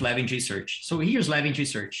doing with Levin tree search. So here's Levin tree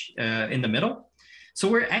search in the middle. So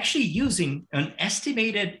we're actually using an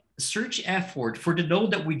estimated search effort for the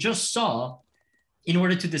node that we just saw in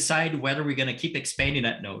order to decide whether we're going to keep expanding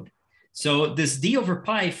that node. So this d over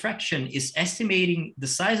pi fraction is estimating the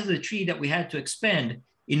size of the tree that we had to expand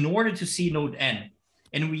in order to see node n.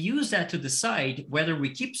 And we use that to decide whether we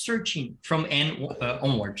keep searching from n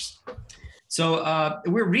onwards. So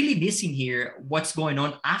we're really missing here what's going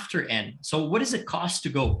on after n. So what is the cost to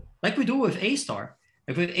go? Like we do with A star.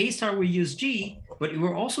 If with A star, we use G, but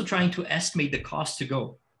we're also trying to estimate the cost to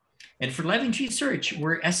go. And for Levin tree search,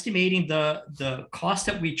 we're estimating the cost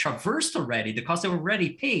that we traversed already, the cost that we already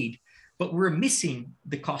paid, but we're missing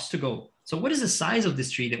the cost to go. So what is the size of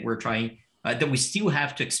this tree that we're trying, that we still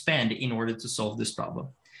have to expand in order to solve this problem?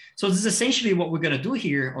 So this is essentially what we're going to do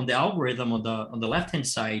here on the algorithm on the left-hand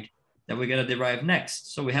side that we're going to derive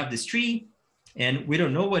next. So we have this tree, and we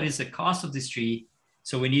don't know what is the cost of this tree.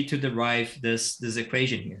 So we need to derive this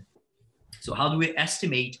equation here. So how do we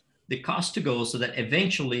estimate the cost to go so that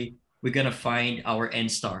eventually we're going to find our n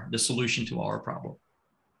star, the solution to our problem?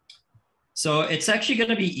 So it's actually going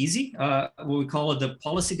to be easy. What we call it the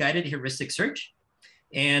policy-guided heuristic search.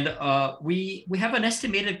 And we have an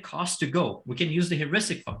estimated cost to go. We can use the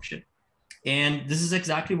heuristic function. And this is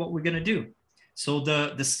exactly what we're going to do. So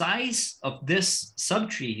the size of this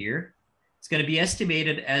subtree here is going to be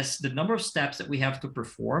estimated as the number of steps that we have to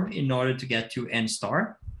perform in order to get to n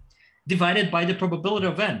star, divided by the probability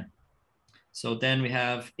of n. So then we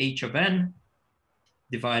have h of n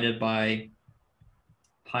divided by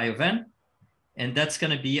pi of n. And that's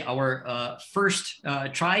going to be our first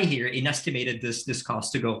try here in estimating this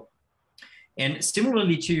cost to go. And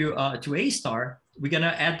similarly to A star, we're going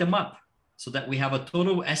to add them up so that we have a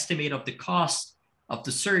total estimate of the cost of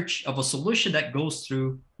the search of a solution that goes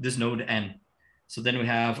through this node n. So then we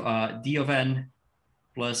have d of n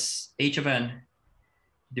plus h of n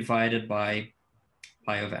divided by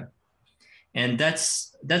pi of n. And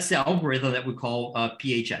that's the algorithm that we call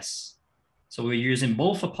PHS. So we're using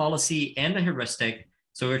both a policy and a heuristic.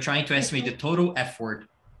 So we're trying to estimate the total effort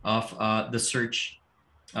of the search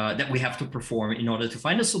that we have to perform in order to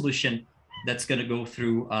find a solution that's going to go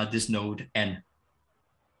through this node n.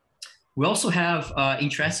 We also have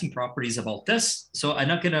interesting properties about this. So I'm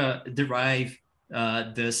not going to derive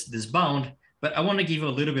this bound, but I want to give you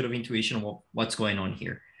a little bit of intuition of what's going on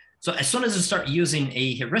here. So as soon as you start using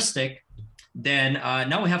a heuristic, then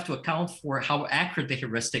now we have to account for how accurate the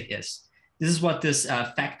heuristic is. This is what this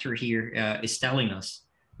factor here is telling us.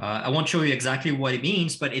 I won't show you exactly what it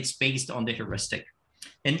means, but it's based on the heuristic.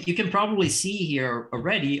 And you can probably see here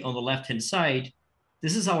already on the left-hand side,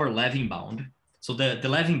 this is our Levin bound. So the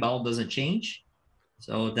Levin bound doesn't change.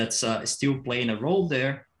 So that's still playing a role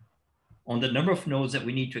there on the number of nodes that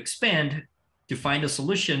we need to expand to find a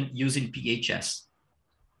solution using PHS.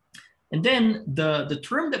 And then the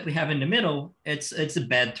term that we have in the middle, it's a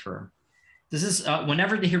bad term. This is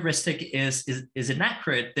whenever the heuristic is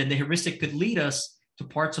inaccurate, then the heuristic could lead us to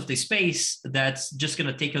parts of the space that's just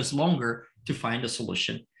going to take us longer to find a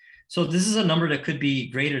solution. So this is a number that could be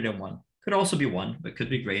greater than 1. Could also be 1, but could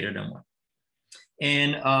be greater than 1.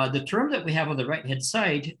 And the term that we have on the right-hand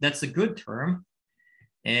side, that's a good term.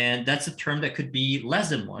 And that's a term that could be less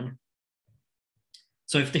than 1.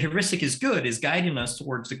 So if the heuristic is good, is guiding us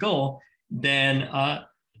towards the goal, then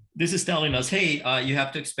this is telling us, hey, you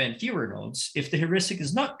have to expand fewer nodes. If the heuristic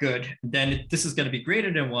is not good, then this is going to be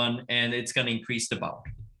greater than 1, and it's going to increase the bound.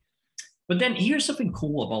 But then here's something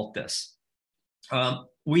cool about this.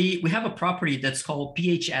 We have a property that's called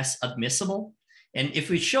PHS admissible. And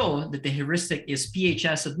if we show that the heuristic is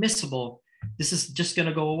PHS admissible, this is just going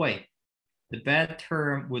to go away. The bad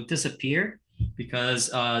term would disappear because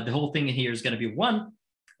the whole thing here is going to be 1.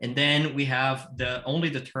 And then we have only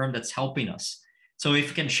the term that's helping us. So if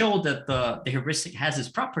we can show that the heuristic has this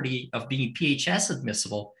property of being PHS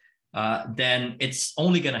admissible, then it's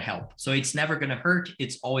only going to help. So it's never going to hurt.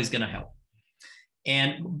 It's always going to help.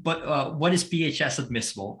 But what is PHS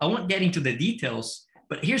admissible? I won't get into the details,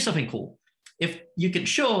 but here's something cool. If you can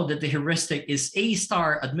show that the heuristic is A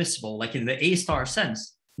star admissible, like in the A star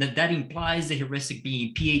sense, then that implies the heuristic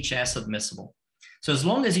being PHS admissible. So as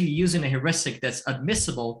long as you're using a heuristic that's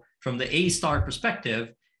admissible from the A star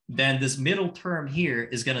perspective, then this middle term here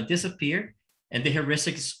is going to disappear, and the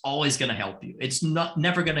heuristic is always going to help you. It's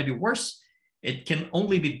never going to be worse. It can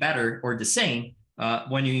only be better or the same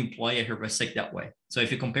when you employ a heuristic that way. So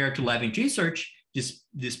if you compare it to Levin tree search, this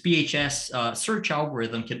PHS search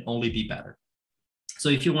algorithm can only be better. So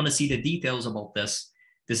if you want to see the details about this,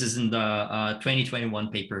 this is in the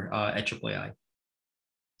 2021 paper at AAI.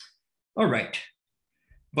 All right.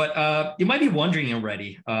 But you might be wondering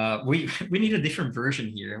already, we need a different version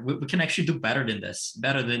here. We can actually do better than this,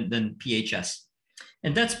 better than PHS.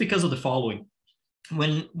 And that's because of the following.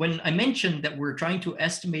 When I mentioned that we're trying to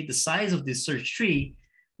estimate the size of this search tree,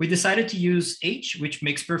 we decided to use H, which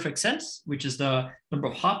makes perfect sense, which is the number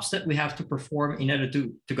of hops that we have to perform in order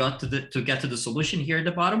to get to the solution here at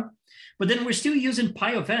the bottom. But then we're still using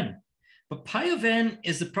pi of n. But pi of n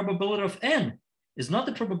is the probability of n, is not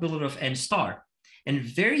the probability of n star. And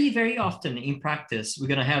very, very often in practice, we're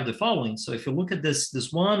going to have the following. So if you look at this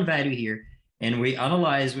one value here, and we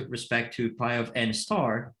analyze with respect to pi of n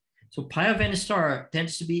star, so pi of n star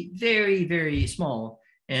tends to be very, very small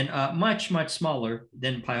and much, much smaller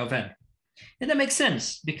than pi of n. And that makes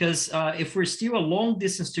sense because if we're still a long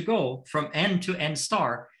distance to go from n to n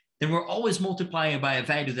star, then we're always multiplying by a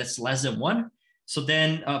value that's less than 1. So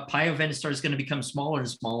then pi of n star is going to become smaller and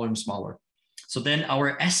smaller and smaller. So then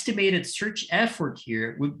our estimated search effort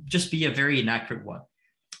here would just be a very inaccurate one.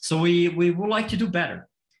 So we would like to do better.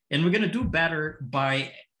 And we're going to do better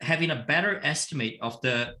by having a better estimate of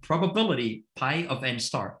the probability pi of n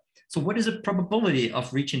star. So what is the probability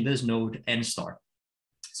of reaching this node n star?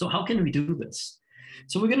 So how can we do this?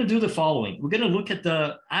 So we're going to do the following. We're going to look at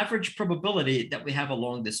the average probability that we have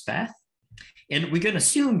along this path. And we're going to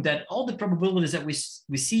assume that all the probabilities that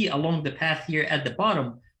we see along the path here at the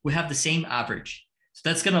bottom, we have the same average. So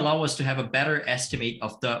that's going to allow us to have a better estimate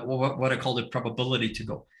of what I call the probability to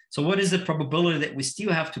go. So what is the probability that we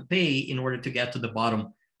still have to pay in order to get to the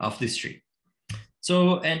bottom of this tree?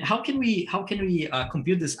 So, and how can we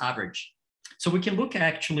compute this average? So we can look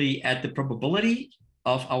actually at the probability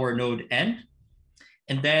of our node n,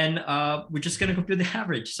 and then we're just going to compute the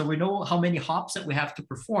average. So we know how many hops that we have to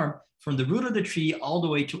perform from the root of the tree all the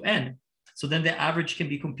way to n. So then the average can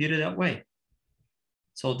be computed that way.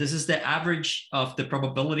 So this is the average of the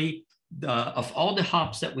probability of all the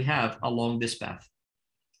hops that we have along this path.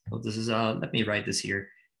 So this is, let me write this here,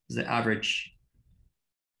 this is the average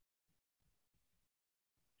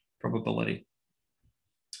probability.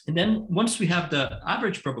 And then once we have the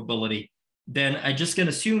average probability, then I just gonna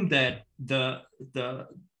assume that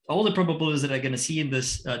all the probabilities that I'm gonna see in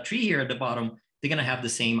this tree here at the bottom, they're gonna have the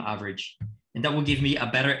same average. And that will give me a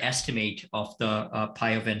better estimate of the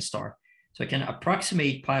pi of n star. So I can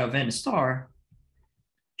approximate pi of n star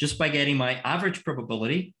just by getting my average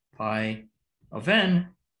probability, pi of n,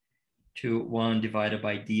 to 1 divided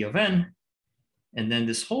by d of n. And then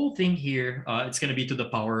this whole thing here, it's gonna be to the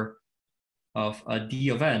power of d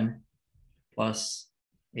of n plus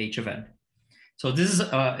h of n. So this is,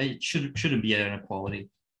 it shouldn't be an inequality.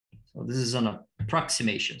 So this is an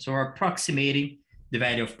approximation. So we're approximating the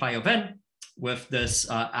value of pi of n with this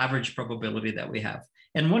average probability that we have.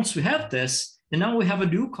 And once we have this, then now we have a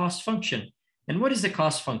new cost function. And what is the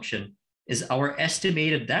cost function? Is our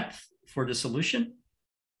estimated depth for the solution,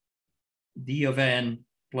 d of n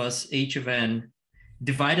plus h of n,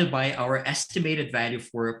 divided by our estimated value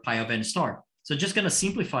for pi of n star. So just gonna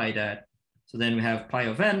simplify that. So then we have pi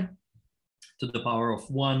of n to the power of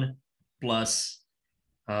 1 plus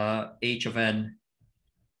h of n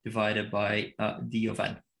divided by d of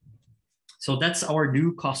n. So that's our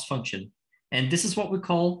new cost function. And this is what we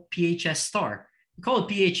call PHS star. We call it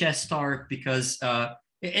PHS star because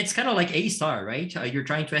it's kind of like A star, right? You're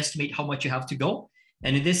trying to estimate how much you have to go.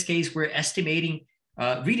 And in this case, we're estimating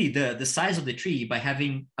really the size of the tree by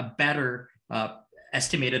having a better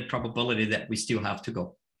estimated probability that we still have to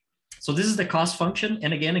go. So this is the cost function.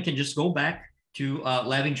 And again, I can just go back to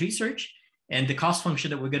Levin tree search. And the cost function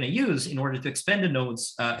that we're going to use in order to expand the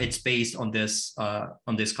nodes, it's based on this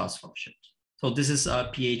cost function. So this is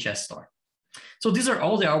PHS star. So these are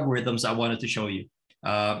all the algorithms I wanted to show you.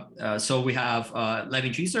 So we have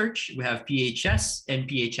Levin tree search, we have PHS, and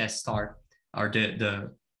PHS star are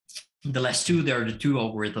the last two. They are the two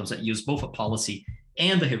algorithms that use both a policy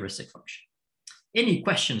and the heuristic function. Any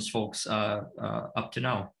questions, folks, up to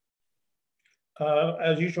now?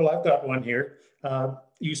 As usual, I've got one here.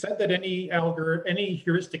 You said that any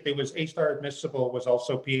heuristic that was A star admissible was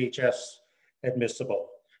also PHS admissible.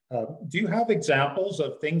 Do you have examples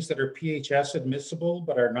of things that are PHS admissible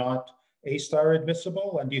but are not A star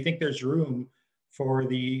admissible? And do you think there's room for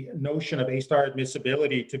the notion of A star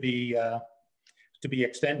admissibility to be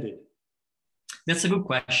extended? That's a good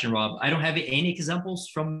question, Rob. I don't have any examples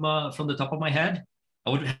from the top of my head. I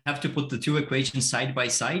would have to put the two equations side by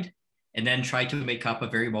side and then try to make up a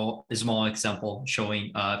very small example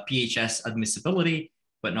showing PHS admissibility,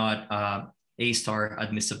 but not A star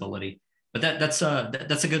admissibility. But that's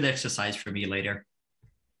a good exercise for me later.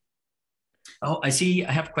 Oh, I see.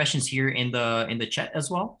 I have questions here in the chat as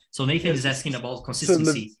well. So Nathan is asking about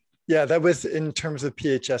consistency. So yeah, that was in terms of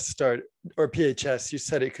PHS start or PHS. You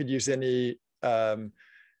said it could use any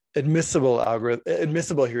admissible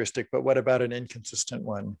heuristic, but what about an inconsistent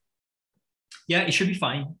one? Yeah, it should be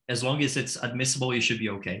fine. As long as it's admissible, you should be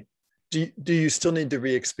okay. Do you still need to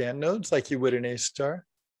re-expand nodes like you would in A star?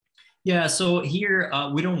 Yeah, so here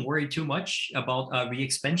we don't worry too much about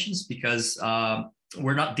re-expansions because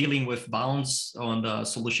we're not dealing with bounds on the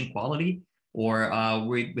solution quality, or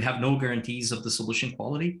we have no guarantees of the solution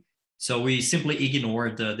quality. So we simply ignore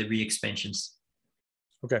the re-expansions.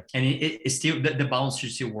 Okay. And it's still, the bounds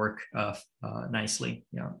should still work nicely.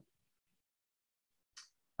 Yeah.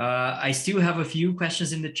 I still have a few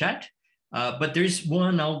questions in the chat, but there's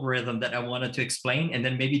one algorithm that I wanted to explain and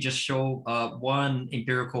then maybe just show one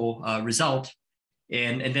empirical result.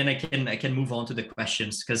 And then I can move on to the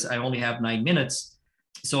questions because I only have 9 minutes.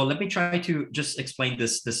 So let me try to just explain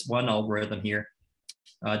this one algorithm here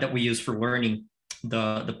that we use for learning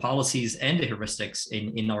the policies and the heuristics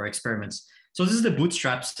in our experiments. So this is the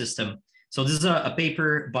bootstrap system. So this is a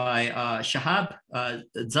paper by Shahab,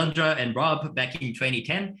 Zandra, and Rob back in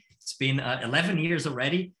 2010. It's been 11 years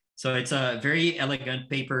already. So it's a very elegant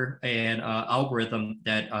paper and algorithm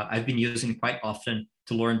that I've been using quite often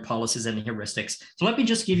to learn policies and heuristics. So let me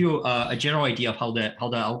just give you a general idea of how the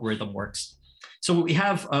algorithm works. So we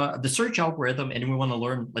have the search algorithm, and we want to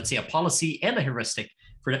learn, let's say, a policy and a heuristic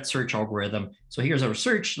for that search algorithm. So here's our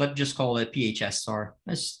search. Let's just call it PHS star.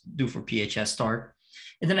 Let's do for PHS star.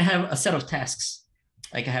 And then I have a set of tasks.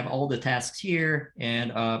 Like I have all the tasks here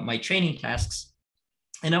and my training tasks.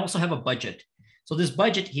 And I also have a budget. So this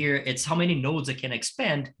budget here, it's how many nodes I can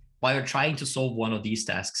expand while trying to solve one of these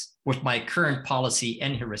tasks with my current policy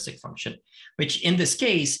and heuristic function, which in this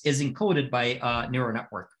case is encoded by a neural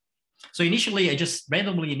network. So initially, I just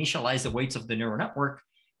randomly initialize the weights of the neural network,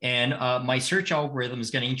 and my search algorithm is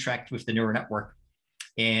going to interact with the neural network.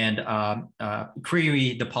 and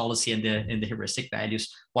query the policy and the heuristic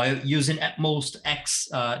values while using at most X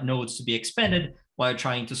nodes to be expanded while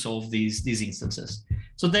trying to solve these instances.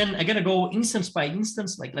 So then I'm gonna go instance by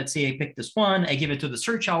instance. Like let's say I pick this one, I give it to the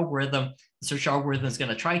search algorithm. The search algorithm is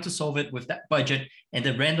gonna try to solve it with that budget and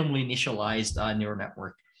the randomly initialized neural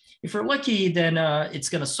network. If we're lucky, then it's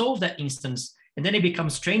gonna solve that instance and then it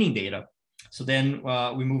becomes training data. So then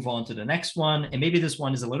we move on to the next one, and maybe this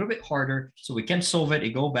one is a little bit harder, so we can't solve it.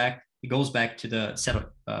 It goes back to the set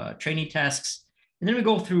of training tasks, and then we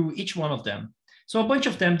go through each one of them. So a bunch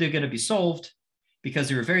of them, they're going to be solved because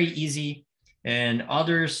they're very easy, and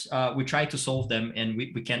others we try to solve them and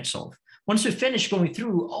we can't solve. Once we finish going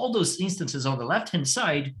through all those instances on the left-hand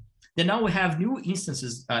side, then now we have new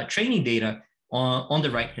instances, training data on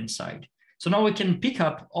the right-hand side. So now we can pick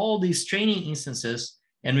up all these training instances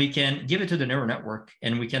and we can give it to the neural network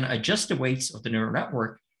and we can adjust the weights of the neural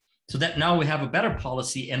network so that now we have a better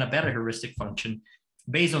policy and a better heuristic function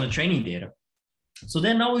based on the training data. So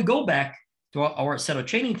then now we go back to our set of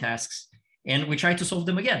training tasks and we try to solve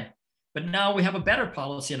them again. But now we have a better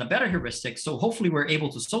policy and a better heuristic, so hopefully we're able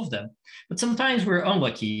to solve them. But sometimes we're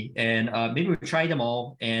unlucky and maybe we try them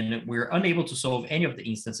all and we're unable to solve any of the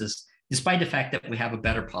instances, despite the fact that we have a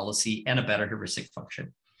better policy and a better heuristic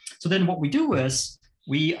function. So then what we do is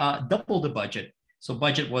we double the budget. So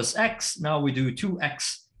budget was X, now we do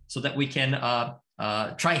 2X so that we can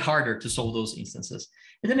try harder to solve those instances.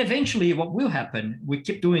 And then eventually what will happen, we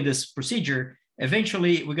keep doing this procedure,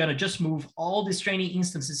 eventually we're gonna just move all these training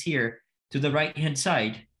instances here to the right-hand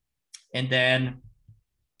side, and then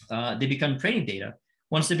they become training data.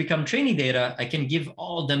 Once they become training data, I can give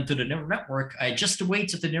all of them to the neural network. I adjust the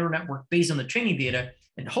weights of the neural network based on the training data,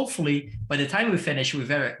 and hopefully by the time we finish, we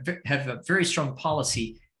have a very strong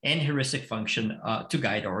policy and heuristic function to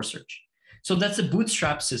guide our search. So that's a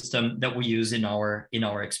bootstrap system that we use in our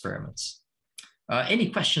experiments. Any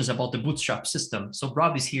questions about the bootstrap system? So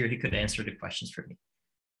Rob is here, he could answer the questions for me.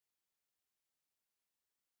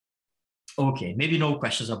 Okay, maybe no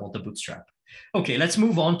questions about the bootstrap. Okay, let's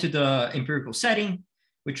move on to the empirical setting.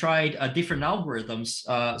 We tried different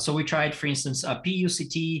algorithms. So we tried, for instance, a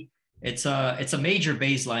PUCT. It's a major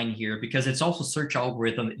baseline here because it's also a search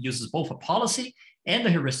algorithm that uses both a policy and a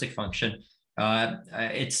heuristic function.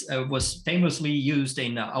 It was famously used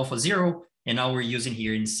in AlphaZero, and now we're using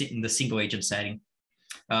here in the single agent setting.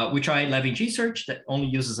 We tried Levin Search that only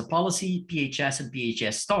uses a policy, PHS and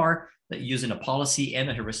PHS star that using a policy and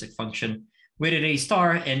a heuristic function. Weighted A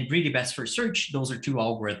star and greedy best first search, those are two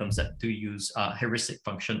algorithms that do use heuristic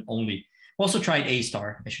function only. We also tried A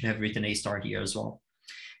star. I should have written A star here as well.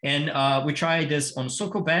 And we tried this on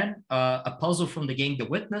Sokoban, a puzzle from the game The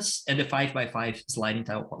Witness, and the 5x5 sliding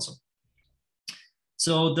tile puzzle.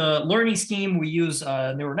 So the learning scheme, we use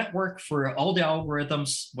a neural network for all the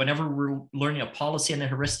algorithms. Whenever we're learning a policy and a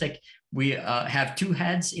heuristic, we have two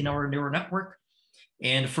heads in our neural network.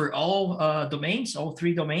 And for all domains, all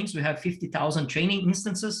three domains, we have 50,000 training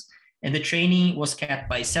instances. And the training was capped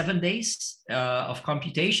by 7 days of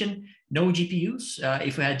computation, no GPUs.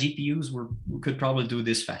 If we had GPUs, we could probably do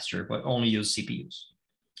this faster, but only use CPUs.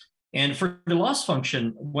 And for the loss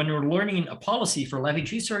function, when we're learning a policy for Levin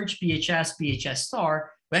Search, PHS, PHS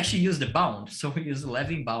star, we actually use the bound. So we use the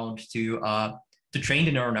Levin bound to train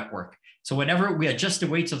the neural network. So whenever we adjust the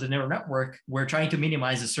weights of the neural network, we're trying to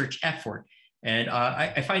minimize the search effort. And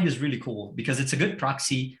I find this really cool because it's a good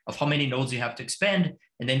proxy of how many nodes you have to expand.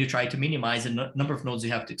 And then you try to minimize the number of nodes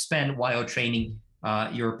you have to expand while training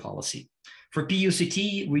your policy. For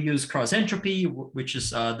PUCT, we use cross entropy, which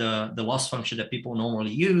is the loss function that people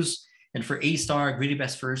normally use. And for A star, greedy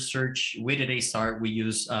best first search, weighted A star, we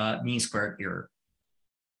use mean squared error.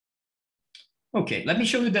 Okay, let me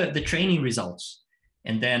show you the training results,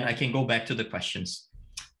 and then I can go back to the questions.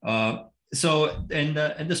 So in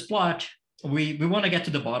this plot, we want to get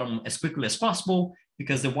to the bottom as quickly as possible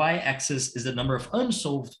because the y-axis is the number of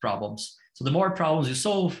unsolved problems. So the more problems you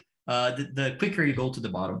solve, the quicker you go to the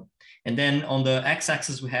bottom. And then on the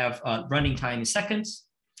x-axis, we have running time in seconds.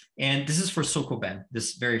 And this is for Sokoban,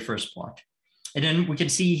 this very first plot. And then we can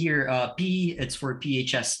see here, P, it's for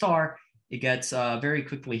PHS star. It gets very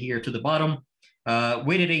quickly here to the bottom.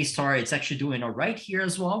 Weighted A star, it's actually doing all right here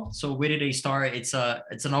as well. So weighted A star, it's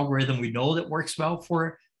an algorithm we know that works well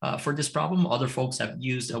for this problem. Other folks have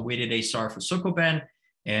used a weighted A star for Sokoban,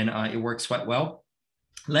 and it works quite well.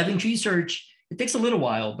 Levin Search, it takes a little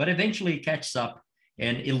while, but eventually it catches up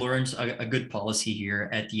and it learns a good policy here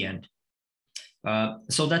at the end.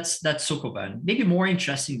 So that's Sokoban. Maybe more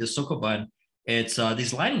interesting than Sokoban, it's this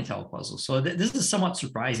sliding tile puzzle. So this is somewhat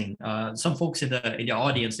surprising. Some folks in the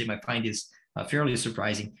audience, they might find this fairly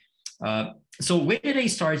surprising. So weighted A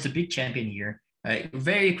star is the big champion here. It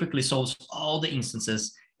very quickly solves all the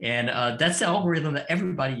instances. And that's the algorithm that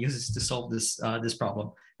everybody uses to solve this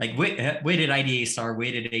problem. Like weighted IDA star,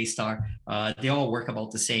 weighted A star, they all work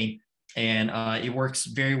about the same. And it works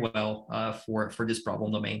very well for this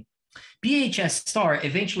problem domain. PHS star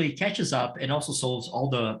eventually catches up and also solves all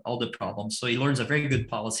the problems. So he learns a very good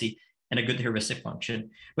policy and a good heuristic function.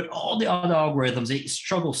 But all the other algorithms, they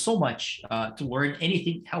struggle so much to learn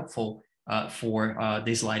anything helpful for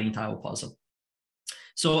this sliding tile puzzle.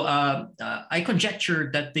 So I conjecture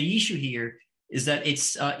that the issue here is that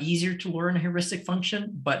it's easier to learn a heuristic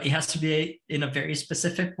function, but it has to be in a very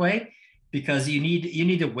specific way, because you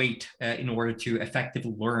need a weight in order to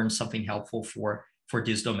effectively learn something helpful for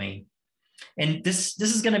this domain. And this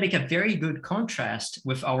is going to make a very good contrast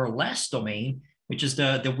with our last domain, which is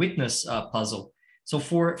the witness puzzle. So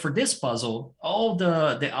for this puzzle, all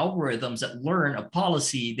the algorithms that learn a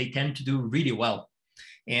policy, they tend to do really well.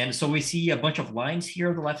 And so we see a bunch of lines here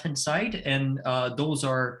on the left-hand side, and those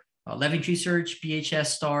are Levin tree search, PHS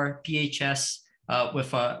star, PHS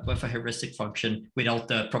with a heuristic function without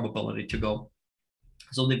the probability to go.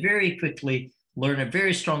 So they very quickly learn a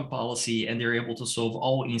very strong policy, and they're able to solve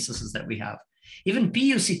all instances that we have. Even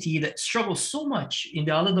PUCT, that struggles so much in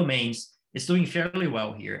the other domains, is doing fairly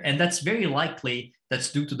well here. And that's very likely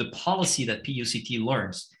that's due to the policy that PUCT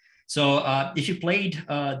learns. So if you played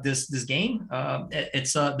this game,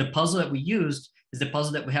 it's the puzzle that we used is the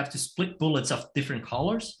puzzle that we have to split bullets of different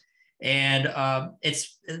colors. And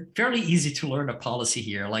it's fairly easy to learn a policy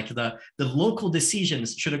here. Like the local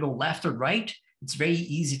decisions, should I go left or right? It's very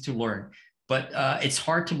easy to learn, but it's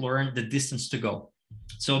hard to learn the distance to go.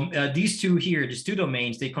 So these two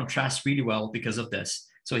domains, they contrast really well because of this.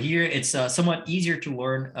 So here it's somewhat easier to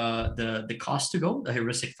learn the cost to go, the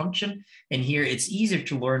heuristic function. And here it's easier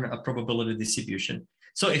to learn a probability distribution.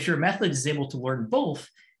 So if your method is able to learn both,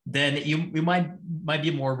 then you might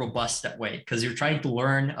be more robust that way, because you're trying to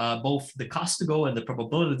learn both the cost to go and the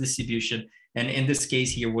probability distribution. And in this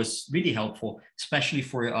case here was really helpful, especially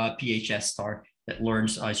for PHS star that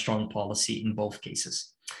learns a strong policy in both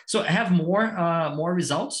cases. So I have more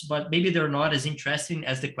results, but maybe they're not as interesting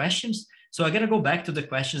as the questions. So I'm going to go back to the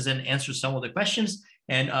questions and answer some of the questions,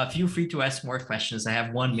 and feel free to ask more questions. I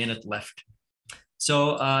have 1 minute left.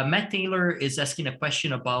 So Matt Taylor is asking a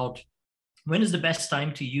question about when is the best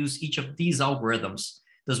time to use each of these algorithms?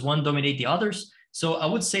 Does one dominate the others? So I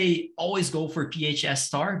would say always go for PHS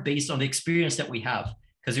star based on the experience that we have,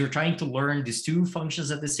 because you're trying to learn these two functions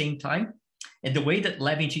at the same time. And the way that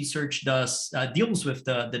Levin tree search deals with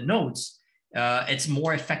the nodes, it's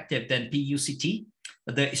more effective than PUCT.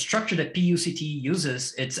 The structure that PUCT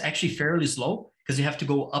uses, it's actually fairly slow because you have to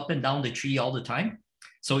go up and down the tree all the time.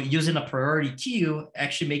 So using a priority queue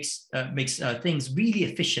actually makes things really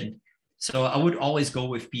efficient. So I would always go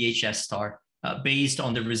with PHS star based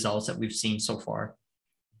on the results that we've seen so far.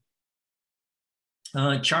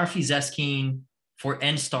 Charfi is asking for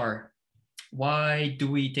N star. Why do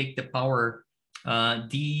we take the power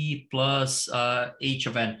D plus H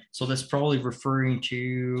of N? So that's probably referring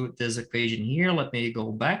to this equation here. Let me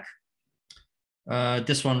go back.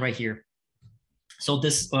 This one right here. So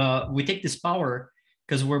this we take this power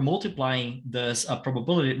because we're multiplying this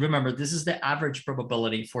probability. Remember, this is the average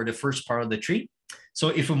probability for the first part of the tree. So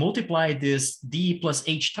if we multiply this D plus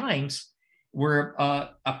H times, we're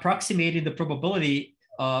approximating the probability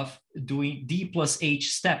of doing D plus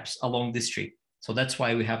H steps along this tree. So that's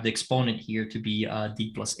why we have the exponent here to be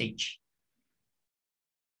D plus H.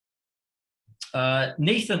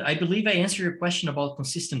 Nathan, I believe I answered your question about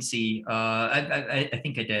consistency. I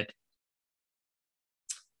think I did.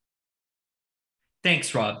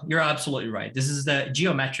 Thanks, Rob. You're absolutely right. This is the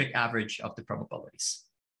geometric average of the probabilities.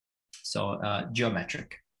 So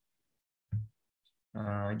geometric.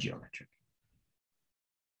 Geometric.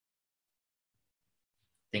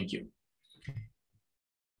 Thank you.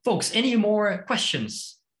 Folks, any more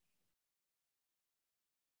questions?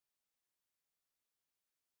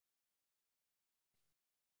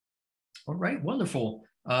 All right, wonderful.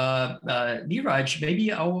 Niraj,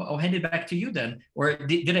 maybe I'll hand it back to you then. Or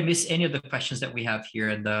did I miss any of the questions that we have here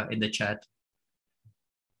in the chat?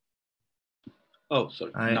 Oh,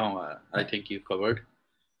 sorry. No, I think you covered.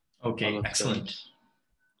 Okay, excellent.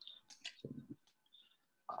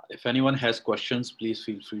 If anyone has questions, please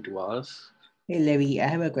feel free to ask. Hey, Levi, I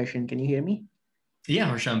have a question. Can you hear me?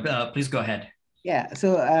 Yeah, Harsham, please go ahead. Yeah,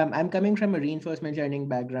 so I'm coming from a reinforcement learning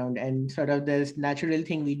background, and sort of this natural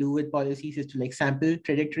thing we do with policies is to like sample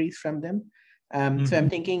trajectories from them. So I'm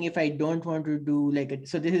thinking if I don't want to do like,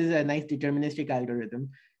 so this is a nice deterministic algorithm,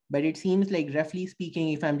 but it seems like roughly speaking,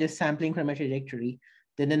 if I'm just sampling from a trajectory,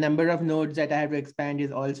 then the number of nodes that I have to expand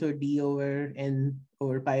is also d over n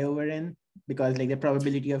over pi over n, because like the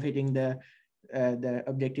probability of hitting the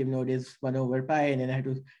objective node is 1 over pi, and then I have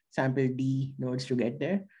to sample d nodes to get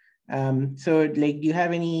there. So like, do you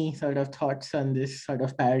have any sort of thoughts on this sort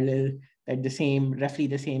of parallel, that roughly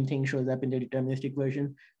the same thing shows up in the deterministic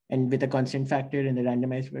version and with a constant factor in the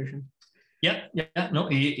randomized version? Yeah, no,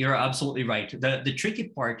 you're absolutely right. The tricky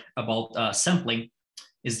part about sampling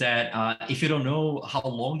is that if you don't know how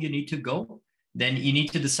long you need to go, then you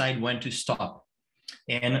need to decide when to stop.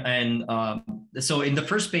 And so in the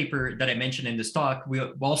first paper that I mentioned in this talk, we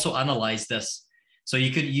also analyzed this. So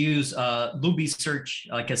you could use Levi search,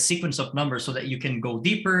 like a sequence of numbers, so that you can go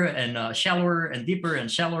deeper and shallower and deeper and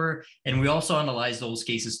shallower. And we also analyze those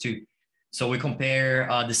cases too. So we compare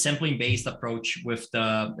the sampling-based approach with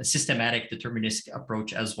the systematic deterministic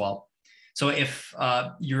approach as well. So if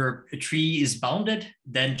your tree is bounded,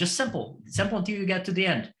 then just sample until you get to the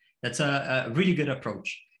end. That's a really good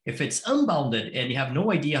approach. If it's unbounded and you have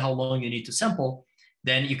no idea how long you need to sample,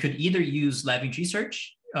 then you could either use Levin tree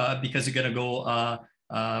search, because you're going to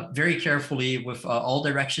go very carefully with all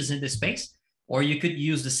directions in this space, or you could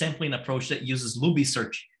use the sampling approach that uses Levi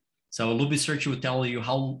search. So Levi search will tell you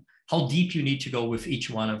how deep you need to go with each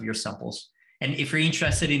one of your samples. And if you're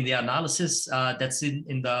interested in the analysis, that's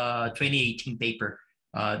in the 2018 paper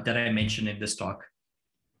that I mentioned in this talk.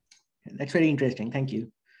 That's very interesting. Thank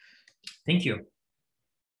you. Thank you.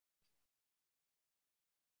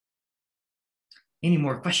 Any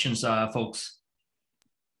more questions, folks?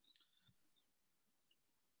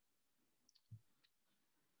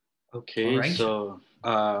 Okay, right. So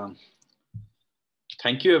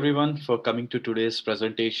thank you everyone for coming to today's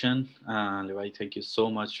presentation. Levi, thank you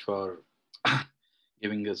so much for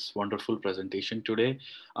giving this wonderful presentation today.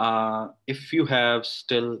 If you have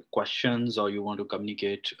still questions or you want to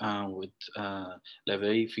communicate with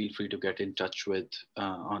Levi, feel free to get in touch with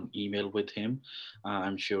on email with him.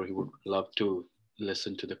 I'm sure he would love to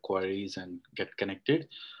listen to the queries and get connected.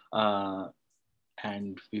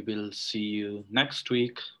 And we will see you next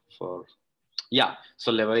week for, yeah.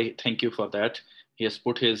 So Levi, thank you for that. He has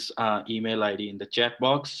put his email ID in the chat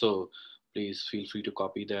box. So please feel free to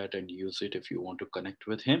copy that and use it if you want to connect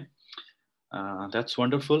with him. That's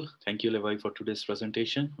wonderful. Thank you, Levi, for today's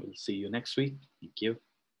presentation. We'll see you next week. Thank you.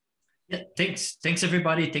 Yeah, thanks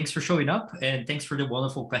everybody. Thanks for showing up, and thanks for the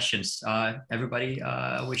wonderful questions. Everybody,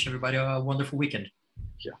 wish everybody a wonderful weekend.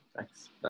 Yeah, thanks. Bye.